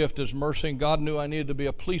motivational gift is mercy, and God knew I needed to be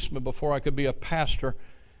a policeman before I could be a pastor.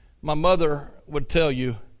 My mother would tell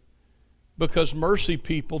you, because mercy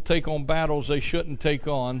people take on battles they shouldn't take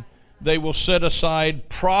on, they will set aside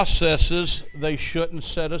processes they shouldn't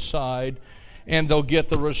set aside, and they'll get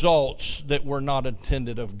the results that were not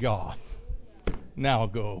intended of God. Now I'll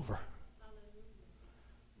go over.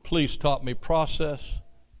 Police taught me process,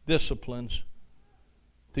 disciplines,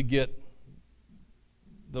 to get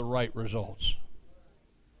the right results.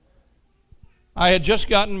 I had just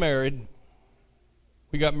gotten married.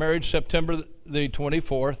 We got married September the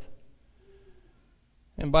 24th.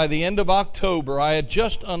 And by the end of October, I had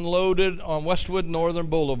just unloaded on Westwood Northern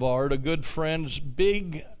Boulevard a good friend's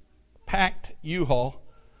big packed U-Haul.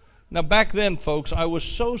 Now back then, folks, I was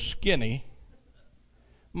so skinny,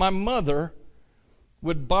 my mother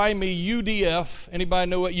would buy me UDF. Anybody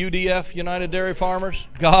know what UDF, United Dairy Farmers?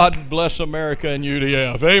 God bless America and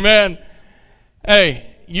UDF. Amen.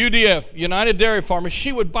 Hey, UDF, United Dairy Farmers,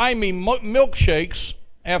 she would buy me milkshakes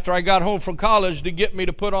after I got home from college to get me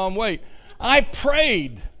to put on weight. I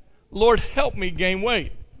prayed, Lord, help me gain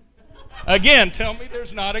weight. Again, tell me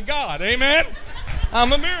there's not a God. Amen?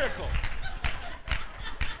 I'm a miracle.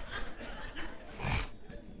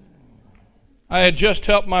 I had just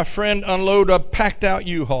helped my friend unload a packed out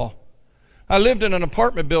U-Haul. I lived in an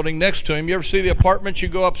apartment building next to him. You ever see the apartments? You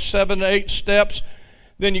go up 7 to 8 steps.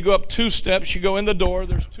 Then you go up 2 steps. You go in the door.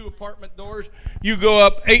 There's 2 apartment doors. You go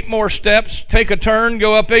up 8 more steps. Take a turn.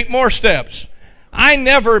 Go up 8 more steps. I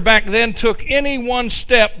never back then took any one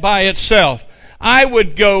step by itself. I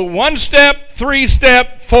would go 1 step, 3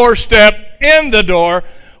 step, 4 step, in the door.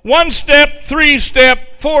 1 step, 3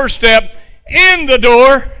 step, 4 step, in the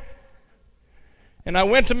door. And I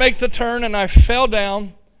went to make the turn and I fell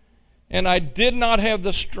down and I did not have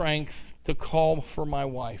the strength to call for my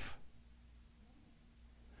wife.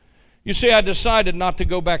 You see, I decided not to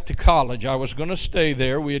go back to college. I was going to stay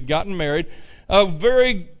there. We had gotten married. A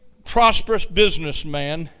very prosperous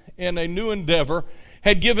businessman in a new endeavor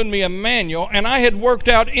had given me a manual, and I had worked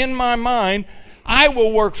out in my mind, I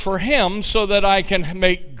will work for him so that I can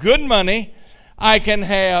make good money, I can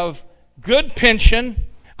have good pension,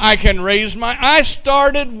 I can raise I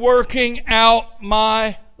started working out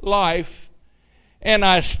my life, and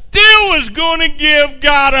I still was going to give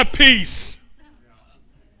God a piece.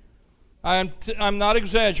 I'm not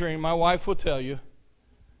exaggerating. My wife will tell you.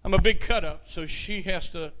 I'm a big cut-up, so she has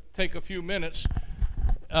to take a few minutes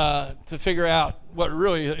to figure out what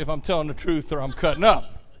really, if I'm telling the truth or I'm cutting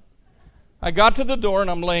up. I got to the door,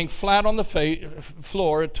 and I'm laying flat on the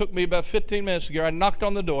floor. It took me about 15 minutes to get. I knocked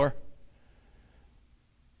on the door.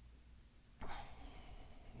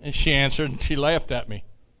 And she answered, and she laughed at me.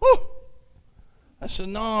 Woo! I said,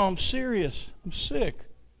 no, I'm serious. I'm sick.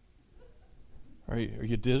 Are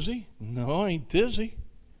you dizzy? No, I ain't dizzy.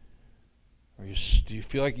 Do you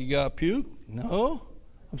feel like you got to puke? No,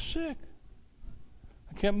 I'm sick.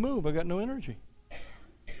 I can't move. I got no energy.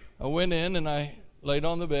 I went in and I laid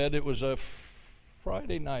on the bed. It was a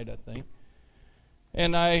Friday night, I think.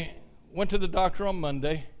 And I went to the doctor on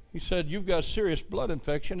Monday. He said, you've got a serious blood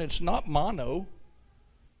infection. It's not mono,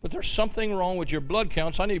 but there's something wrong with your blood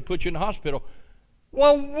counts. I need to put you in the hospital.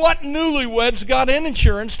 Well, what newlyweds got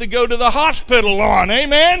insurance to go to the hospital on?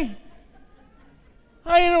 Amen?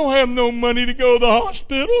 I don't have no money to go to the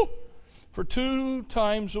hospital. For 2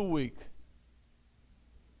 times a week,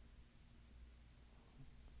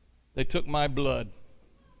 they took my blood.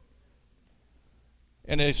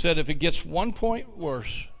 And they said, if it gets 1 point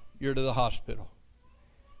worse, you're to the hospital.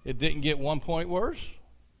 It didn't get 1 point worse,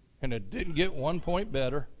 and it didn't get 1 point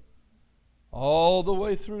better. All the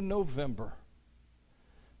way through November.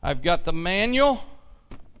 I've got the manual.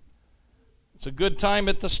 It's a good time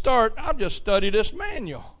at the start. I'll just study this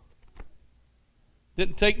manual.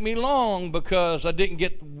 Didn't take me long because I didn't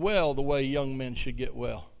get well the way young men should get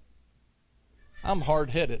well. I'm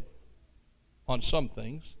hard-headed on some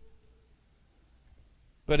things.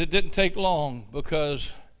 But it didn't take long because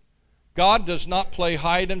God does not play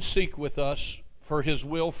hide and seek with us for His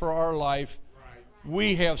will for our life.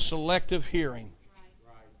 We have selective hearing.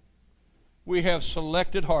 We have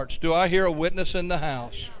selected hearts. Do I hear a witness in the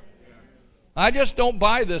house? I just don't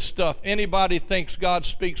buy this stuff. Anybody thinks God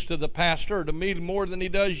speaks to the pastor or to me more than He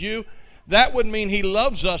does you. That would mean He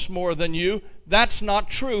loves us more than you. That's not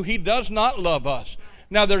true. He does not love us.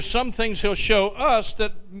 Now, there's some things He'll show us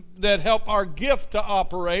that help our gift to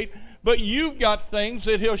operate, but you've got things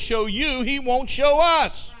that He'll show you He won't show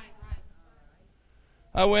us.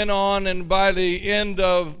 I went on, and by the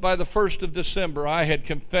 1st of December, I had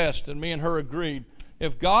confessed, and me and her agreed,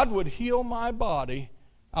 if God would heal my body,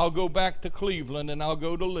 I'll go back to Cleveland and I'll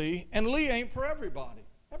go to Lee. And Lee ain't for everybody.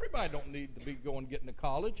 Everybody don't need to be getting to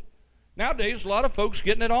college. Nowadays, a lot of folks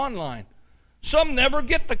getting it online. Some never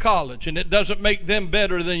get to college, and it doesn't make them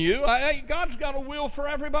better than you. God's got a will for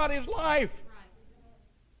everybody's life.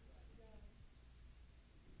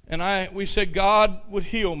 And we said God would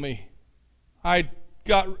heal me. I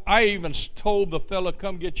even told the fella,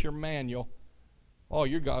 come get your manual. Oh,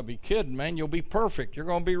 you're going to be kidding, man. You'll be perfect. You're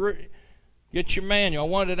going to be... Get your manual. I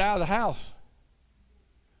wanted it out of the house.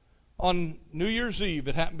 On New Year's Eve,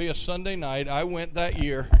 it happened to be a Sunday night, I went that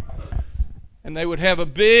year, and they would have a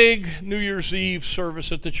big New Year's Eve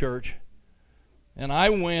service at the church. And I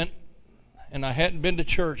went, and I hadn't been to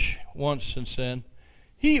church once since then.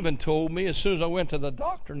 He even told me as soon as I went to the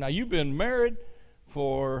doctor, now you've been married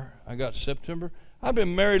for, I got September, I've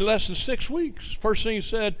been married less than 6 weeks. First thing he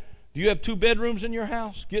said, do you have 2 bedrooms in your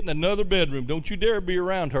house? Get in another bedroom. Don't you dare be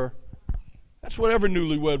around her. That's what every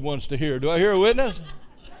newlywed wants to hear. Do I hear a witness?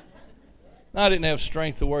 I didn't have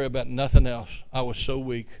strength to worry about nothing else. I was so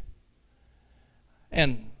weak.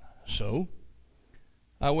 And so,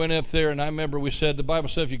 I went up there, and I remember we said, the Bible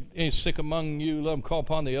says, if you ain't sick among you, let them call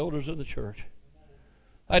upon the elders of the church.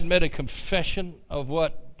 I'd made a confession of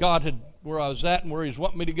what God had, where I was at and where He's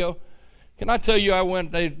wanting me to go. Can I tell you,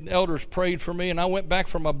 the elders prayed for me, and I went back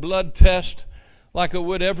from a blood test like I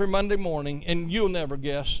would every Monday morning, and you'll never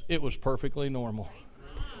guess, it was perfectly normal.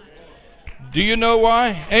 Do you know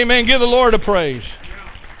why? Amen. Give the Lord a praise.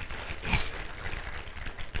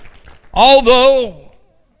 Although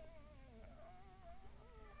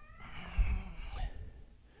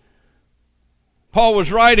Paul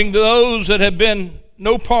was writing to those that had been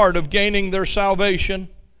no part of gaining their salvation.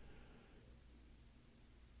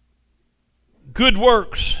 Good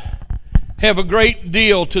works have a great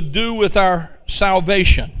deal to do with our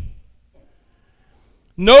salvation.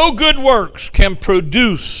 No good works can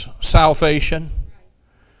produce salvation,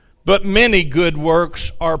 but many good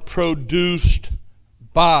works are produced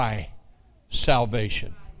by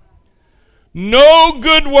salvation. No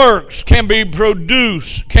good works can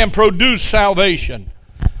produce salvation,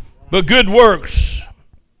 but good works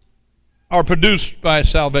are produced by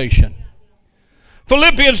salvation.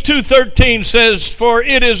 Philippians 2:13 says, "For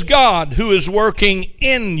it is God who is working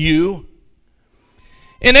in you,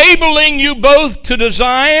 enabling you both to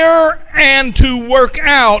desire and to work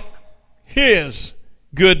out His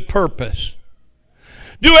good purpose.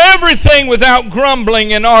 Do everything without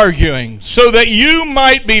grumbling and arguing, so that you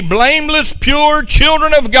might be blameless, pure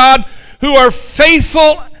children of God who are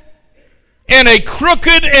faithful in a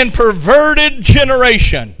crooked and perverted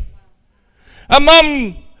generation,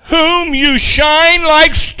 among whom you shine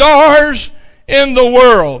like stars in the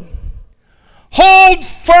world. Hold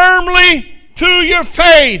firmly to your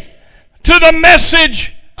faith, to the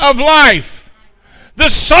message of life." The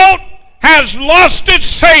salt has lost its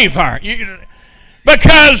savor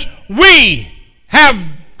because we have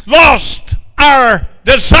lost our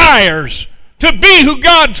desires to be who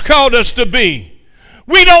God's called us to be.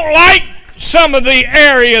 We don't like some of the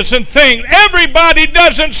areas and things. Everybody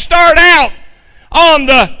doesn't start out on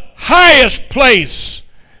the highest place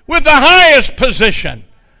with the highest position.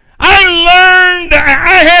 I learned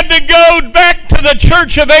I had to go back to the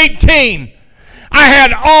church of 18. I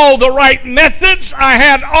had all the right methods. I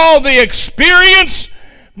had all the experience.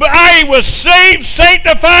 But I was saved,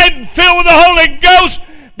 sanctified, and filled with the Holy Ghost.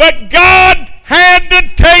 But God had to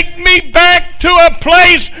take me back to a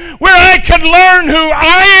place where I could learn who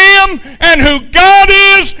I am and who God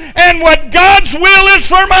is and what God's will is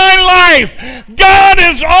for my life. God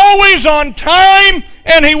is always on time,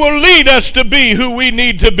 and He will lead us to be who we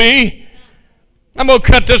need to be. I'm going to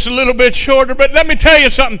cut this a little bit shorter, but let me tell you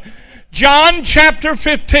something. John chapter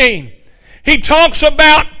 15, he talks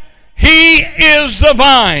about He is the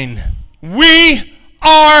vine. We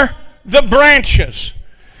are the branches.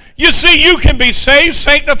 You see, you can be saved,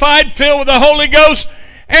 sanctified, filled with the Holy Ghost,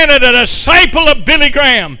 and a disciple of Billy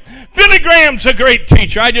Graham. Billy Graham's a great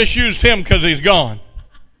teacher. I just used him because he's gone.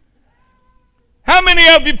 How many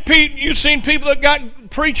of you seen people that got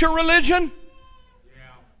preacher religion?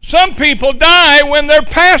 Some people die when their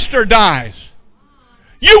pastor dies.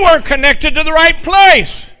 You weren't connected to the right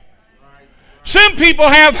place. Some people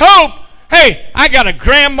have hope. Hey, I got a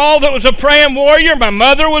grandma that was a praying warrior. My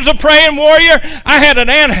mother was a praying warrior. I had an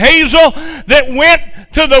Aunt Hazel that went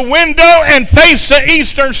to the window and faced the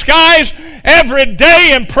eastern skies every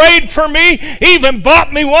day and prayed for me, even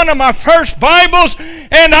bought me one of my first Bibles.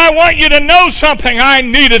 And I want you to know something. I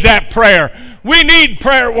needed that prayer. We need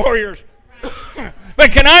prayer warriors.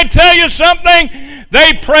 But can I tell you something?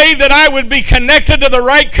 They prayed that I would be connected to the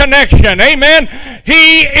right connection. Amen.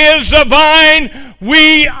 He is the vine.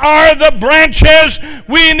 We are the branches.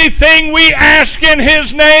 Anything we ask in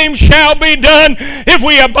His name shall be done. If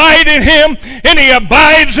we abide in Him and He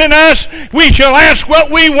abides in us, we shall ask what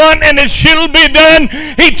we want and it shall be done.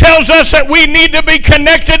 He tells us that we need to be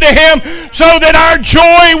connected to Him so that our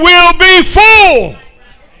joy will be full.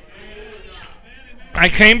 I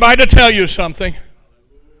came by to tell you something.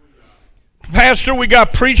 Pastor, we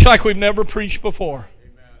got preached like we've never preached before.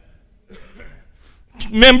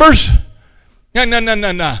 Members,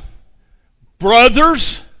 no.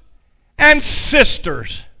 Brothers and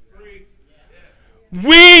sisters,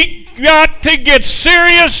 we got to get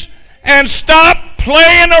serious and stop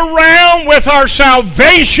playing around with our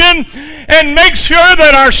salvation and make sure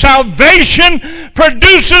that our salvation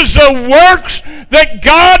produces the works that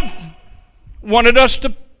God wanted us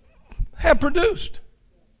to have produced.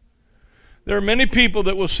 There are many people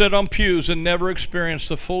that will sit on pews and never experience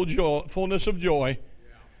the fullness of joy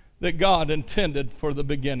that God intended for the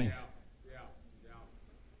beginning.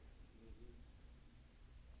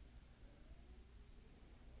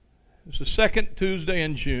 It's the second Tuesday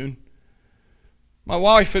in June. My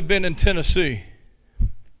wife had been in Tennessee,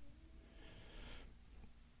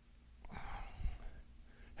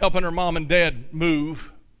 helping her mom and dad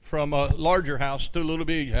move from a larger house to a little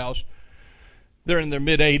bitty house. They're in their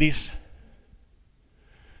mid-80s.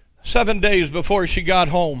 7 days before she got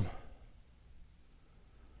home,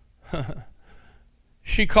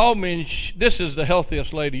 she called me, and this is the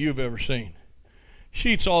healthiest lady you've ever seen.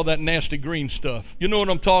 She eats all that nasty green stuff. You know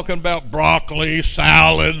what I'm talking about? Broccoli,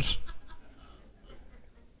 salads.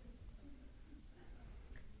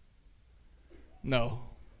 No.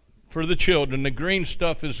 For the children, the green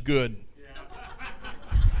stuff is good.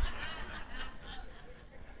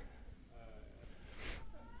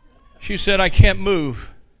 She said, I can't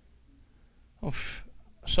move. Oh,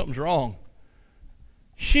 something's wrong.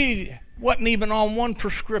 She wasn't even on one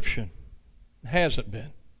prescription. Hasn't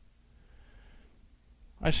been.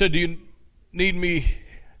 I said, do you need me?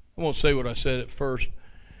 I won't say what I said at first,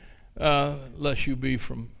 lest you be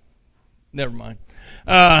from, never mind.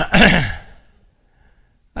 I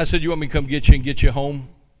said, you want me to come get you and get you home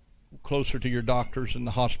closer to your doctors and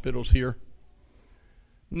the hospitals here?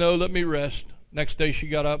 No, let me rest. Next day she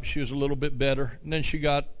got up, she was a little bit better, and then she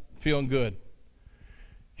got feeling good.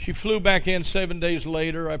 She flew back in 7 days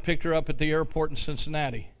later. I picked her up at the airport in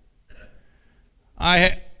Cincinnati.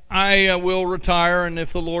 I will retire, and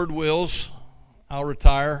if the Lord wills, I'll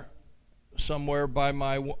retire somewhere by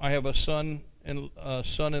I have a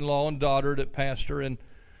son-in-law and daughter that pastor in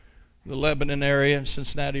the Lebanon area, in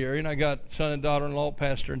Cincinnati area, and I got son and daughter-in-law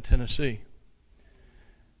pastor in Tennessee.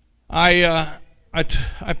 I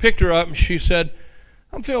picked her up, and she said,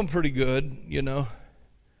 I'm feeling pretty good, you know.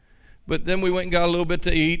 But then we went and got a little bit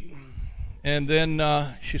to eat, and then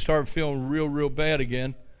she started feeling real bad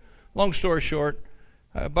again. Long story short,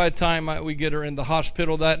 by the time we get her in the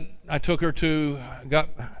hospital, I took her got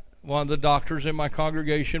one of the doctors in my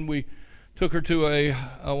congregation. We took her to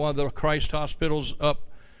one of the Christ hospitals up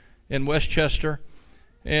in Westchester,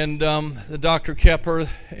 and the doctor kept her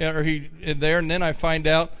there, and then I find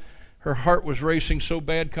out her heart was racing so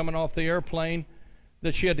bad coming off the airplane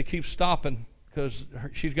that she had to keep stopping because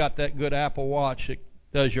she's got that good Apple Watch that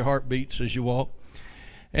does your heartbeats as you walk.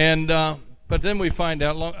 And but then we find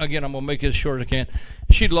out, again, I'm going to make it as short as I can,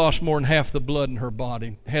 she'd lost more than half the blood in her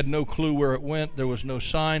body, had no clue where it went, there was no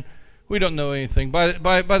sign. We don't know anything. By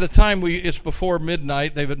the time it's before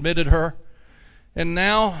midnight, they've admitted her, and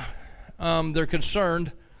now they're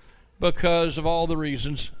concerned because of all the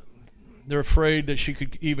reasons. They're afraid that she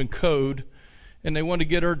could even code, and they want to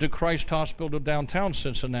get her to Christ Hospital downtown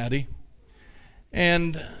Cincinnati.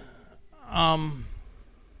 And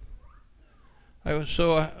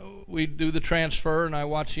we do the transfer, and I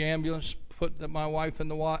watch the ambulance, put my wife in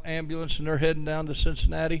the ambulance, and they're heading down to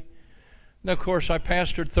Cincinnati. Now, of course, I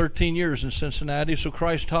pastored 13 years in Cincinnati, so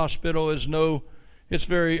Christ Hospital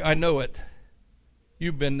I know it.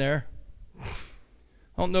 You've been there.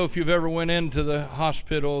 I don't know if you've ever went into the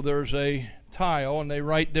hospital. There's a tile, and they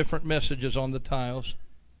write different messages on the tiles.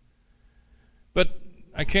 But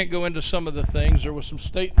I can't go into some of the things. There was some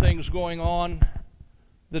state things going on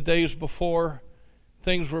the days before.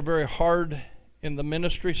 Things were very hard in the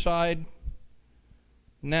ministry side.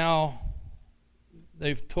 Now,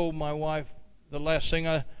 they've told my wife the last thing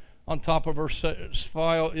on top of her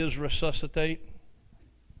file is resuscitate.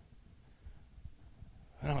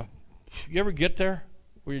 I don't know. You ever get there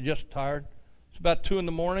where you're just tired? It's about 2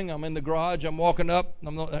 a.m. I'm in the garage. I'm walking up.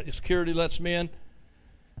 Security lets me in.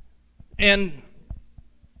 And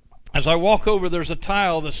as I walk over, there's a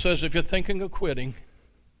tile that says, if you're thinking of quitting,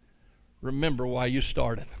 remember why you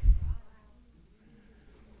started.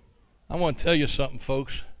 I want to tell you something,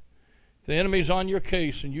 folks. If the enemy's on your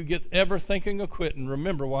case and you get ever thinking of quitting,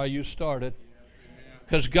 remember why you started.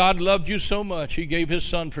 Because God loved you so much, He gave His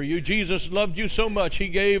Son for you. Jesus loved you so much, He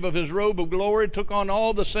gave of His robe of glory, took on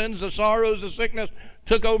all the sins, the sorrows, the sickness,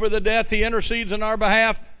 took over the death. He intercedes on our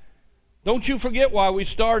behalf. Don't you forget why we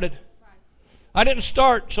started. I didn't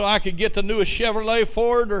start so I could get the newest Chevrolet,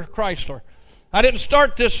 Ford, or Chrysler. I didn't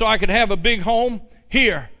start this so I could have a big home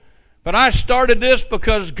here. But I started this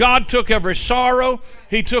because God took every sorrow.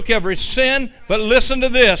 He took every sin. But listen to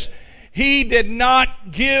this. He did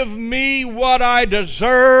not give me what I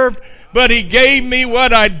deserved, but He gave me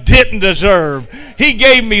what I didn't deserve. He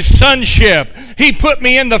gave me sonship. He put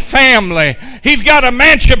me in the family. He's got a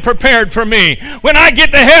mansion prepared for me. When I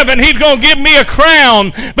get to heaven, He's going to give me a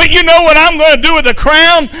crown. But you know what I'm going to do with the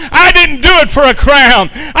crown? I didn't do it for a crown.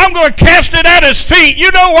 I'm going to cast it at His feet.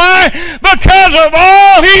 You know why? Because of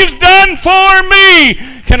all He's done for me.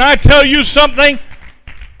 Can I tell you something?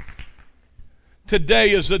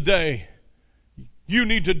 Today is the day you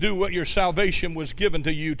need to do what your salvation was given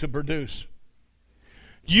to you to produce.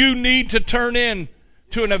 You need to turn in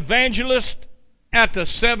to an evangelist at the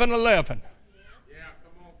 7-Eleven.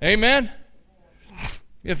 Amen?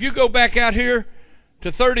 If you go back out here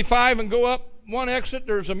to 35 and go up one exit,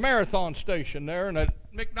 there's a Marathon station there and a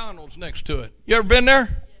McDonald's next to it. You ever been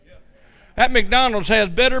there? That McDonald's has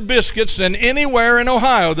better biscuits than anywhere in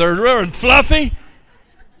Ohio. They're really fluffy.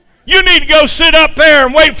 You need to go sit up there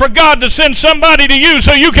and wait for God to send somebody to you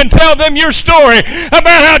so you can tell them your story about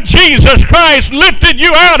how Jesus Christ lifted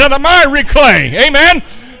you out of the miry clay. Amen?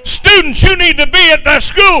 Students, you need to be at that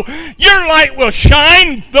school. Your light will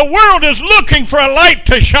shine. The world is looking for a light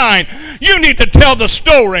to shine. You need to tell the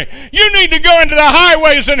story. You need to go into the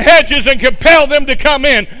highways and hedges and compel them to come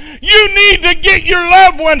in. You need to get your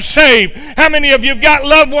loved ones saved. How many of you have got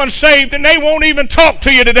loved ones saved and they won't even talk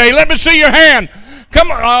to you today? Let me see your hand.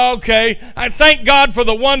 Come on. Okay. I thank God for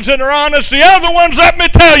the ones that are honest. The other ones, let me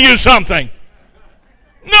tell you something.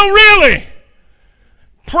 No, really.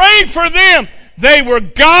 Pray for them. They were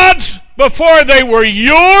God's before they were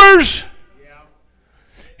yours.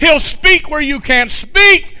 He'll speak where you can't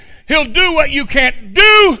speak. He'll do what you can't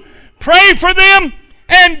do. Pray for them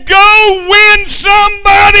and go win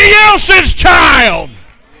somebody else's child.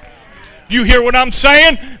 You hear what I'm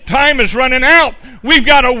saying? Time is running out. We've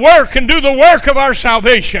got to work and do the work of our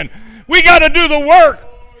salvation. We got to do the work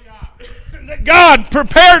that God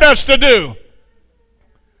prepared us to do.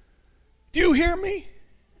 Do you hear me?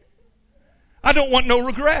 I don't want no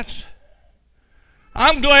regrets.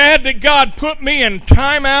 I'm glad that God put me in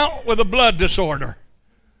timeout with a blood disorder.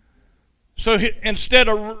 So instead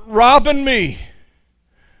of robbing me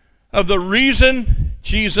of the reason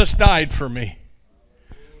Jesus died for me,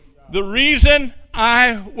 the reason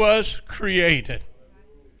I was created.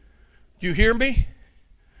 Do you hear me?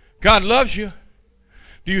 God loves you.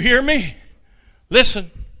 Do you hear me?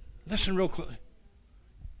 Listen. Listen real quickly.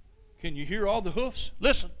 Can you hear all the hoofs?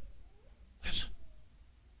 Listen. Listen.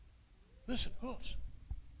 Listen, hoofs.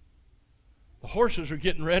 The horses are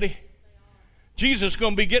getting ready. Jesus is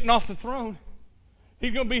going to be getting off the throne.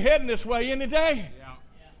 He's going to be heading this way any day. Yeah.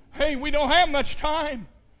 Hey, we don't have much time.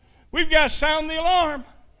 We've got to sound the alarm.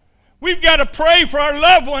 We've got to pray for our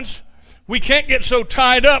loved ones. We can't get so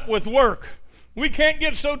tied up with work. We can't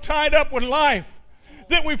get so tied up with life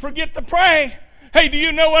that we forget to pray. Hey, do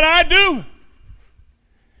you know what I do?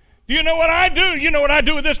 Do you know what I do? You know what I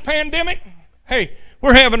do with this pandemic? Hey,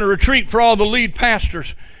 we're having a retreat for all the lead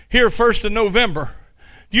pastors here 1st of November.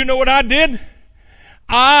 Do you know what I did?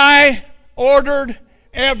 I ordered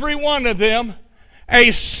every one of them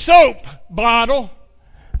a soap bottle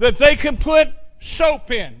that they can put soap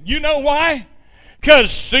in. You know why? Because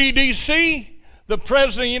CDC, the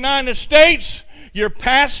President of the United States, your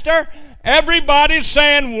pastor, everybody's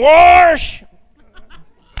saying, wash.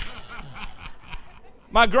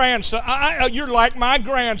 My grandson, you're like my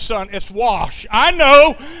grandson. It's wash. I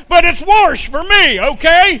know, but it's wash for me,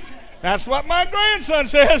 okay? That's what my grandson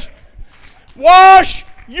says. Wash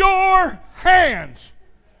your hands.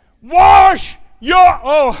 Wash your...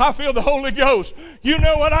 Oh, I feel the Holy Ghost. You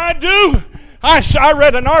know what I do? I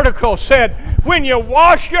read an article said, when you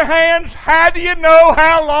wash your hands, how do you know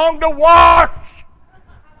how long to wash?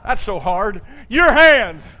 That's so hard. Your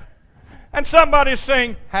hands. And somebody's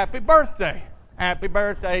saying, happy birthday. Happy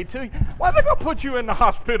birthday to you. Why are they going to put you in the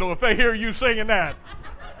hospital if they hear you singing that?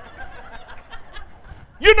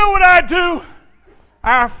 You know what I do?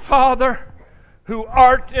 Our Father, who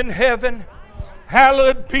art in heaven,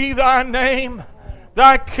 hallowed be thy name.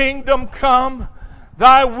 Thy kingdom come.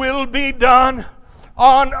 Thy will be done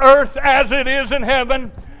on earth as it is in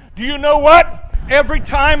heaven. Do you know what? Every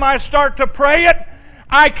time I start to pray it,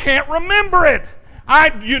 I can't remember it.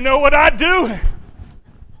 You know what I do?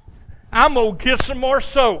 I'm going to get some more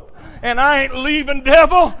soap. And I ain't leaving,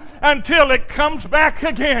 devil, until it comes back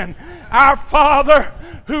again. Our Father,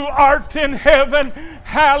 who art in heaven,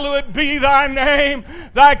 hallowed be thy name.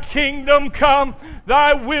 Thy kingdom come.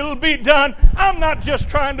 Thy will be done. I'm not just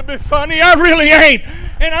trying to be funny. I really ain't.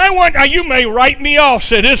 And you may write me off,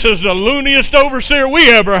 say this is the looniest overseer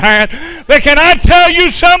we ever had. But can I tell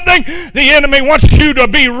you something? The enemy wants you to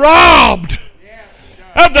be robbed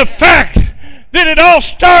of the fact that it all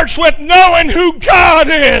starts with knowing who God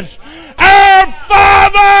is. Our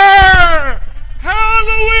Father,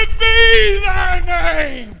 hallowed be thy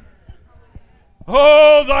name.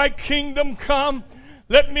 Oh, thy kingdom come.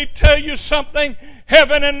 Let me tell you something.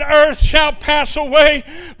 Heaven and earth shall pass away,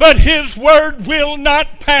 but his word will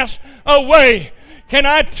not pass away. Can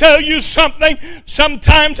I tell you something?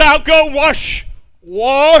 Sometimes I'll go wash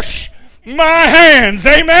my hands.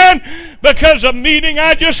 Amen? Because a meeting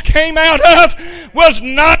I just came out of was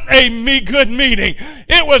not a good meeting.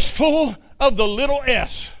 It was full of the little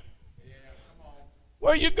S.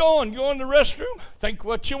 Where are you going? Going to the restroom? Think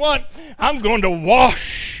what you want. I'm going to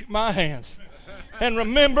wash my hands. And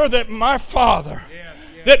remember that my Father,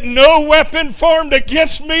 that no weapon formed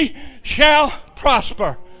against me shall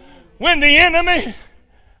prosper. When the enemy,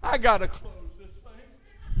 I got to close this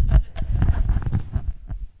thing.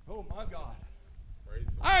 Oh my God.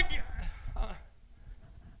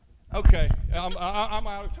 Okay, I'm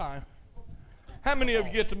out of time. How many of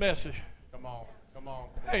you get the message? Come on.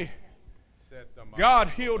 Hey, God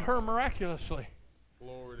healed her miraculously.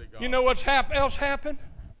 Glory to God. You know what's else happened?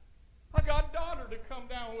 I got a daughter to come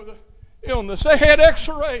down with an illness. They had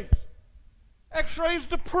x-rays. X-rays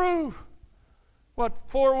to prove. What,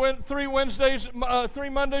 3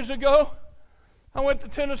 Mondays ago, I went to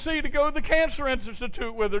Tennessee to go to the Cancer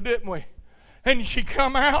Institute with her, didn't we? And she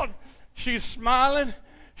come out, she's smiling.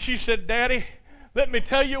 She said, Daddy, let me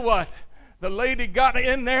tell you what. The lady got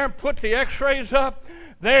in there and put the x-rays up.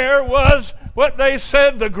 There was what they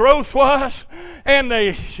said the growth was.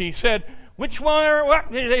 And she said, which one or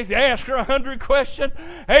what? They asked her 100 questions.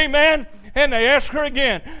 Amen. And they asked her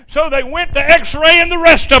again. So they went to x-raying the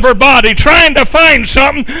rest of her body, trying to find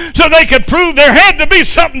something so they could prove there had to be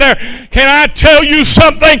something there. Can I tell you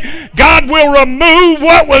something? God will remove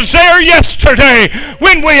what was there yesterday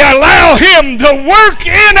when we allow Him to work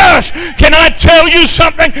in us. Can I tell you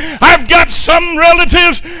something? I've got some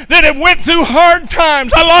relatives that have went through hard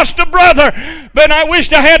times. I lost a brother, but I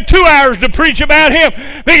wished I had 2 hours to preach about him.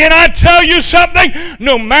 But can I tell you something?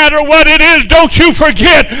 No matter what it is, don't you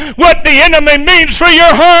forget what the enemy means for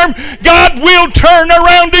your harm. God will turn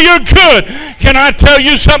around to your good. Can I tell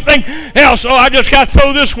you something else? Oh, I just got to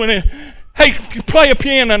throw this one in. Hey, play a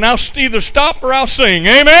piano and I'll either stop or I'll sing.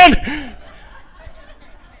 Amen?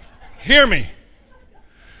 Hear me.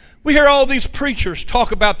 We hear all these preachers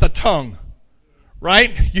talk about the tongue,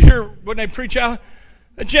 right? You hear when they preach out.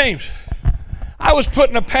 James, I was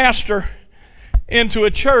putting a pastor into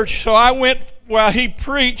a church, so I went while he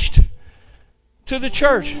preached to the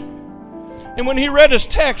church. And when he read his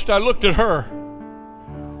text, I looked at her.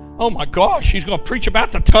 Oh my gosh, he's going to preach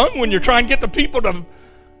about the tongue when you're trying to get the people to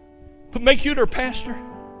make you their pastor?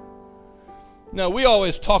 No, we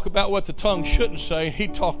always talk about what the tongue shouldn't say. He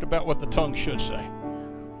talked about what the tongue should say.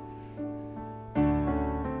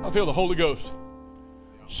 I feel the Holy Ghost.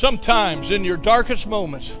 Sometimes in your darkest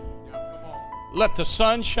moments, let the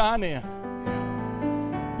sun shine in.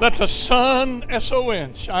 Let the sun,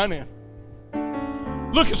 S-O-N, shine in.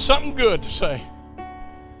 Look at something good to say.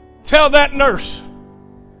 Tell that nurse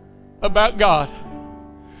about God.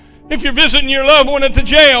 If you're visiting your loved one at the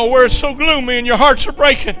jail where it's so gloomy and your hearts are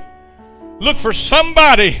breaking, look for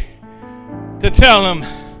somebody to tell them,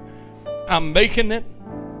 I'm making it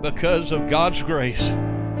because of God's grace.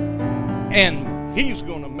 And He's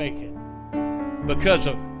going to make it because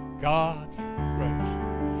of God's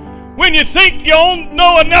grace. When you think you don't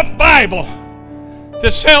know enough Bible to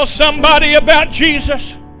tell somebody about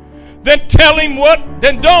Jesus, then tell him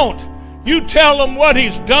then don't. You tell them what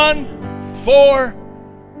He's done for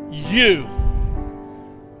you.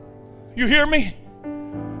 You hear me?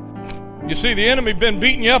 You see, the enemy been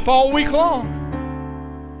beating you up all week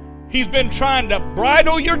long. He's been trying to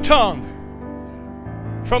bridle your tongue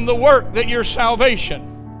from the work that your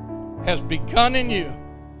salvation has begun in you.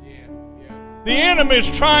 The enemy is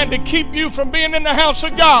trying to keep you from being in the house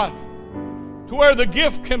of God to where the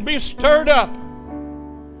gift can be stirred up.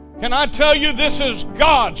 Can I tell you, this is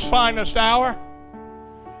God's finest hour?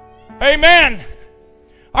 Amen.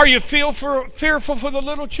 Are you fearful for the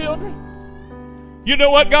little children? You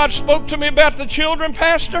know what God spoke to me about the children,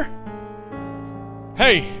 Pastor?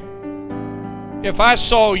 Hey, if I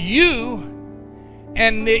saw you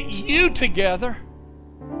and knit you together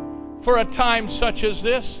for a time such as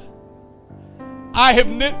this, I have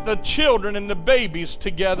knit the children and the babies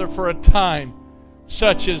together for a time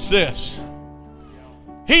such as this.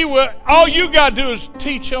 All you got to do is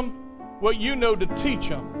teach them what you know to teach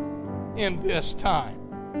them in this time.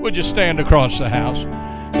 Would you stand across the house?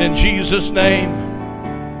 In Jesus' name,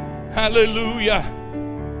 hallelujah.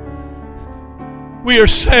 We are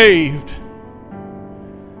saved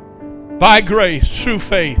by grace through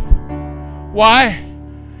faith. Why?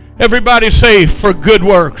 Everybody saved for good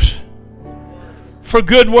works. For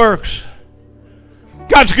good works.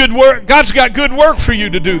 God's got good work for you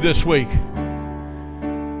to do this week.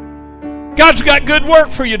 God's got good work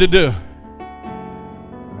for you to do.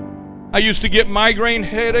 I used to get migraine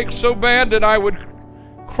headaches so bad that I would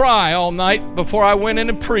cry all night before I went in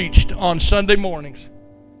and preached on Sunday mornings.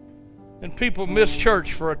 And people miss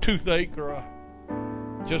church for a toothache or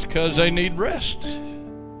just because they need rest.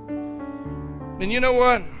 And you know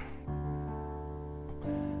what?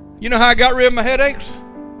 You know how I got rid of my headaches?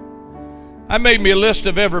 I made me a list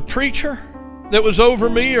of every preacher that was over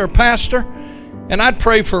me or pastor, and I'd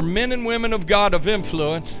pray for men and women of God of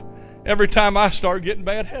influence every time I started getting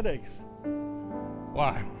bad headaches.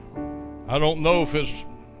 Why? I don't know,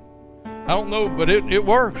 but it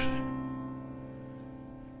works.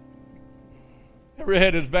 Every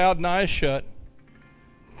head is bowed and eyes shut.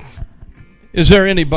 Is there anybody?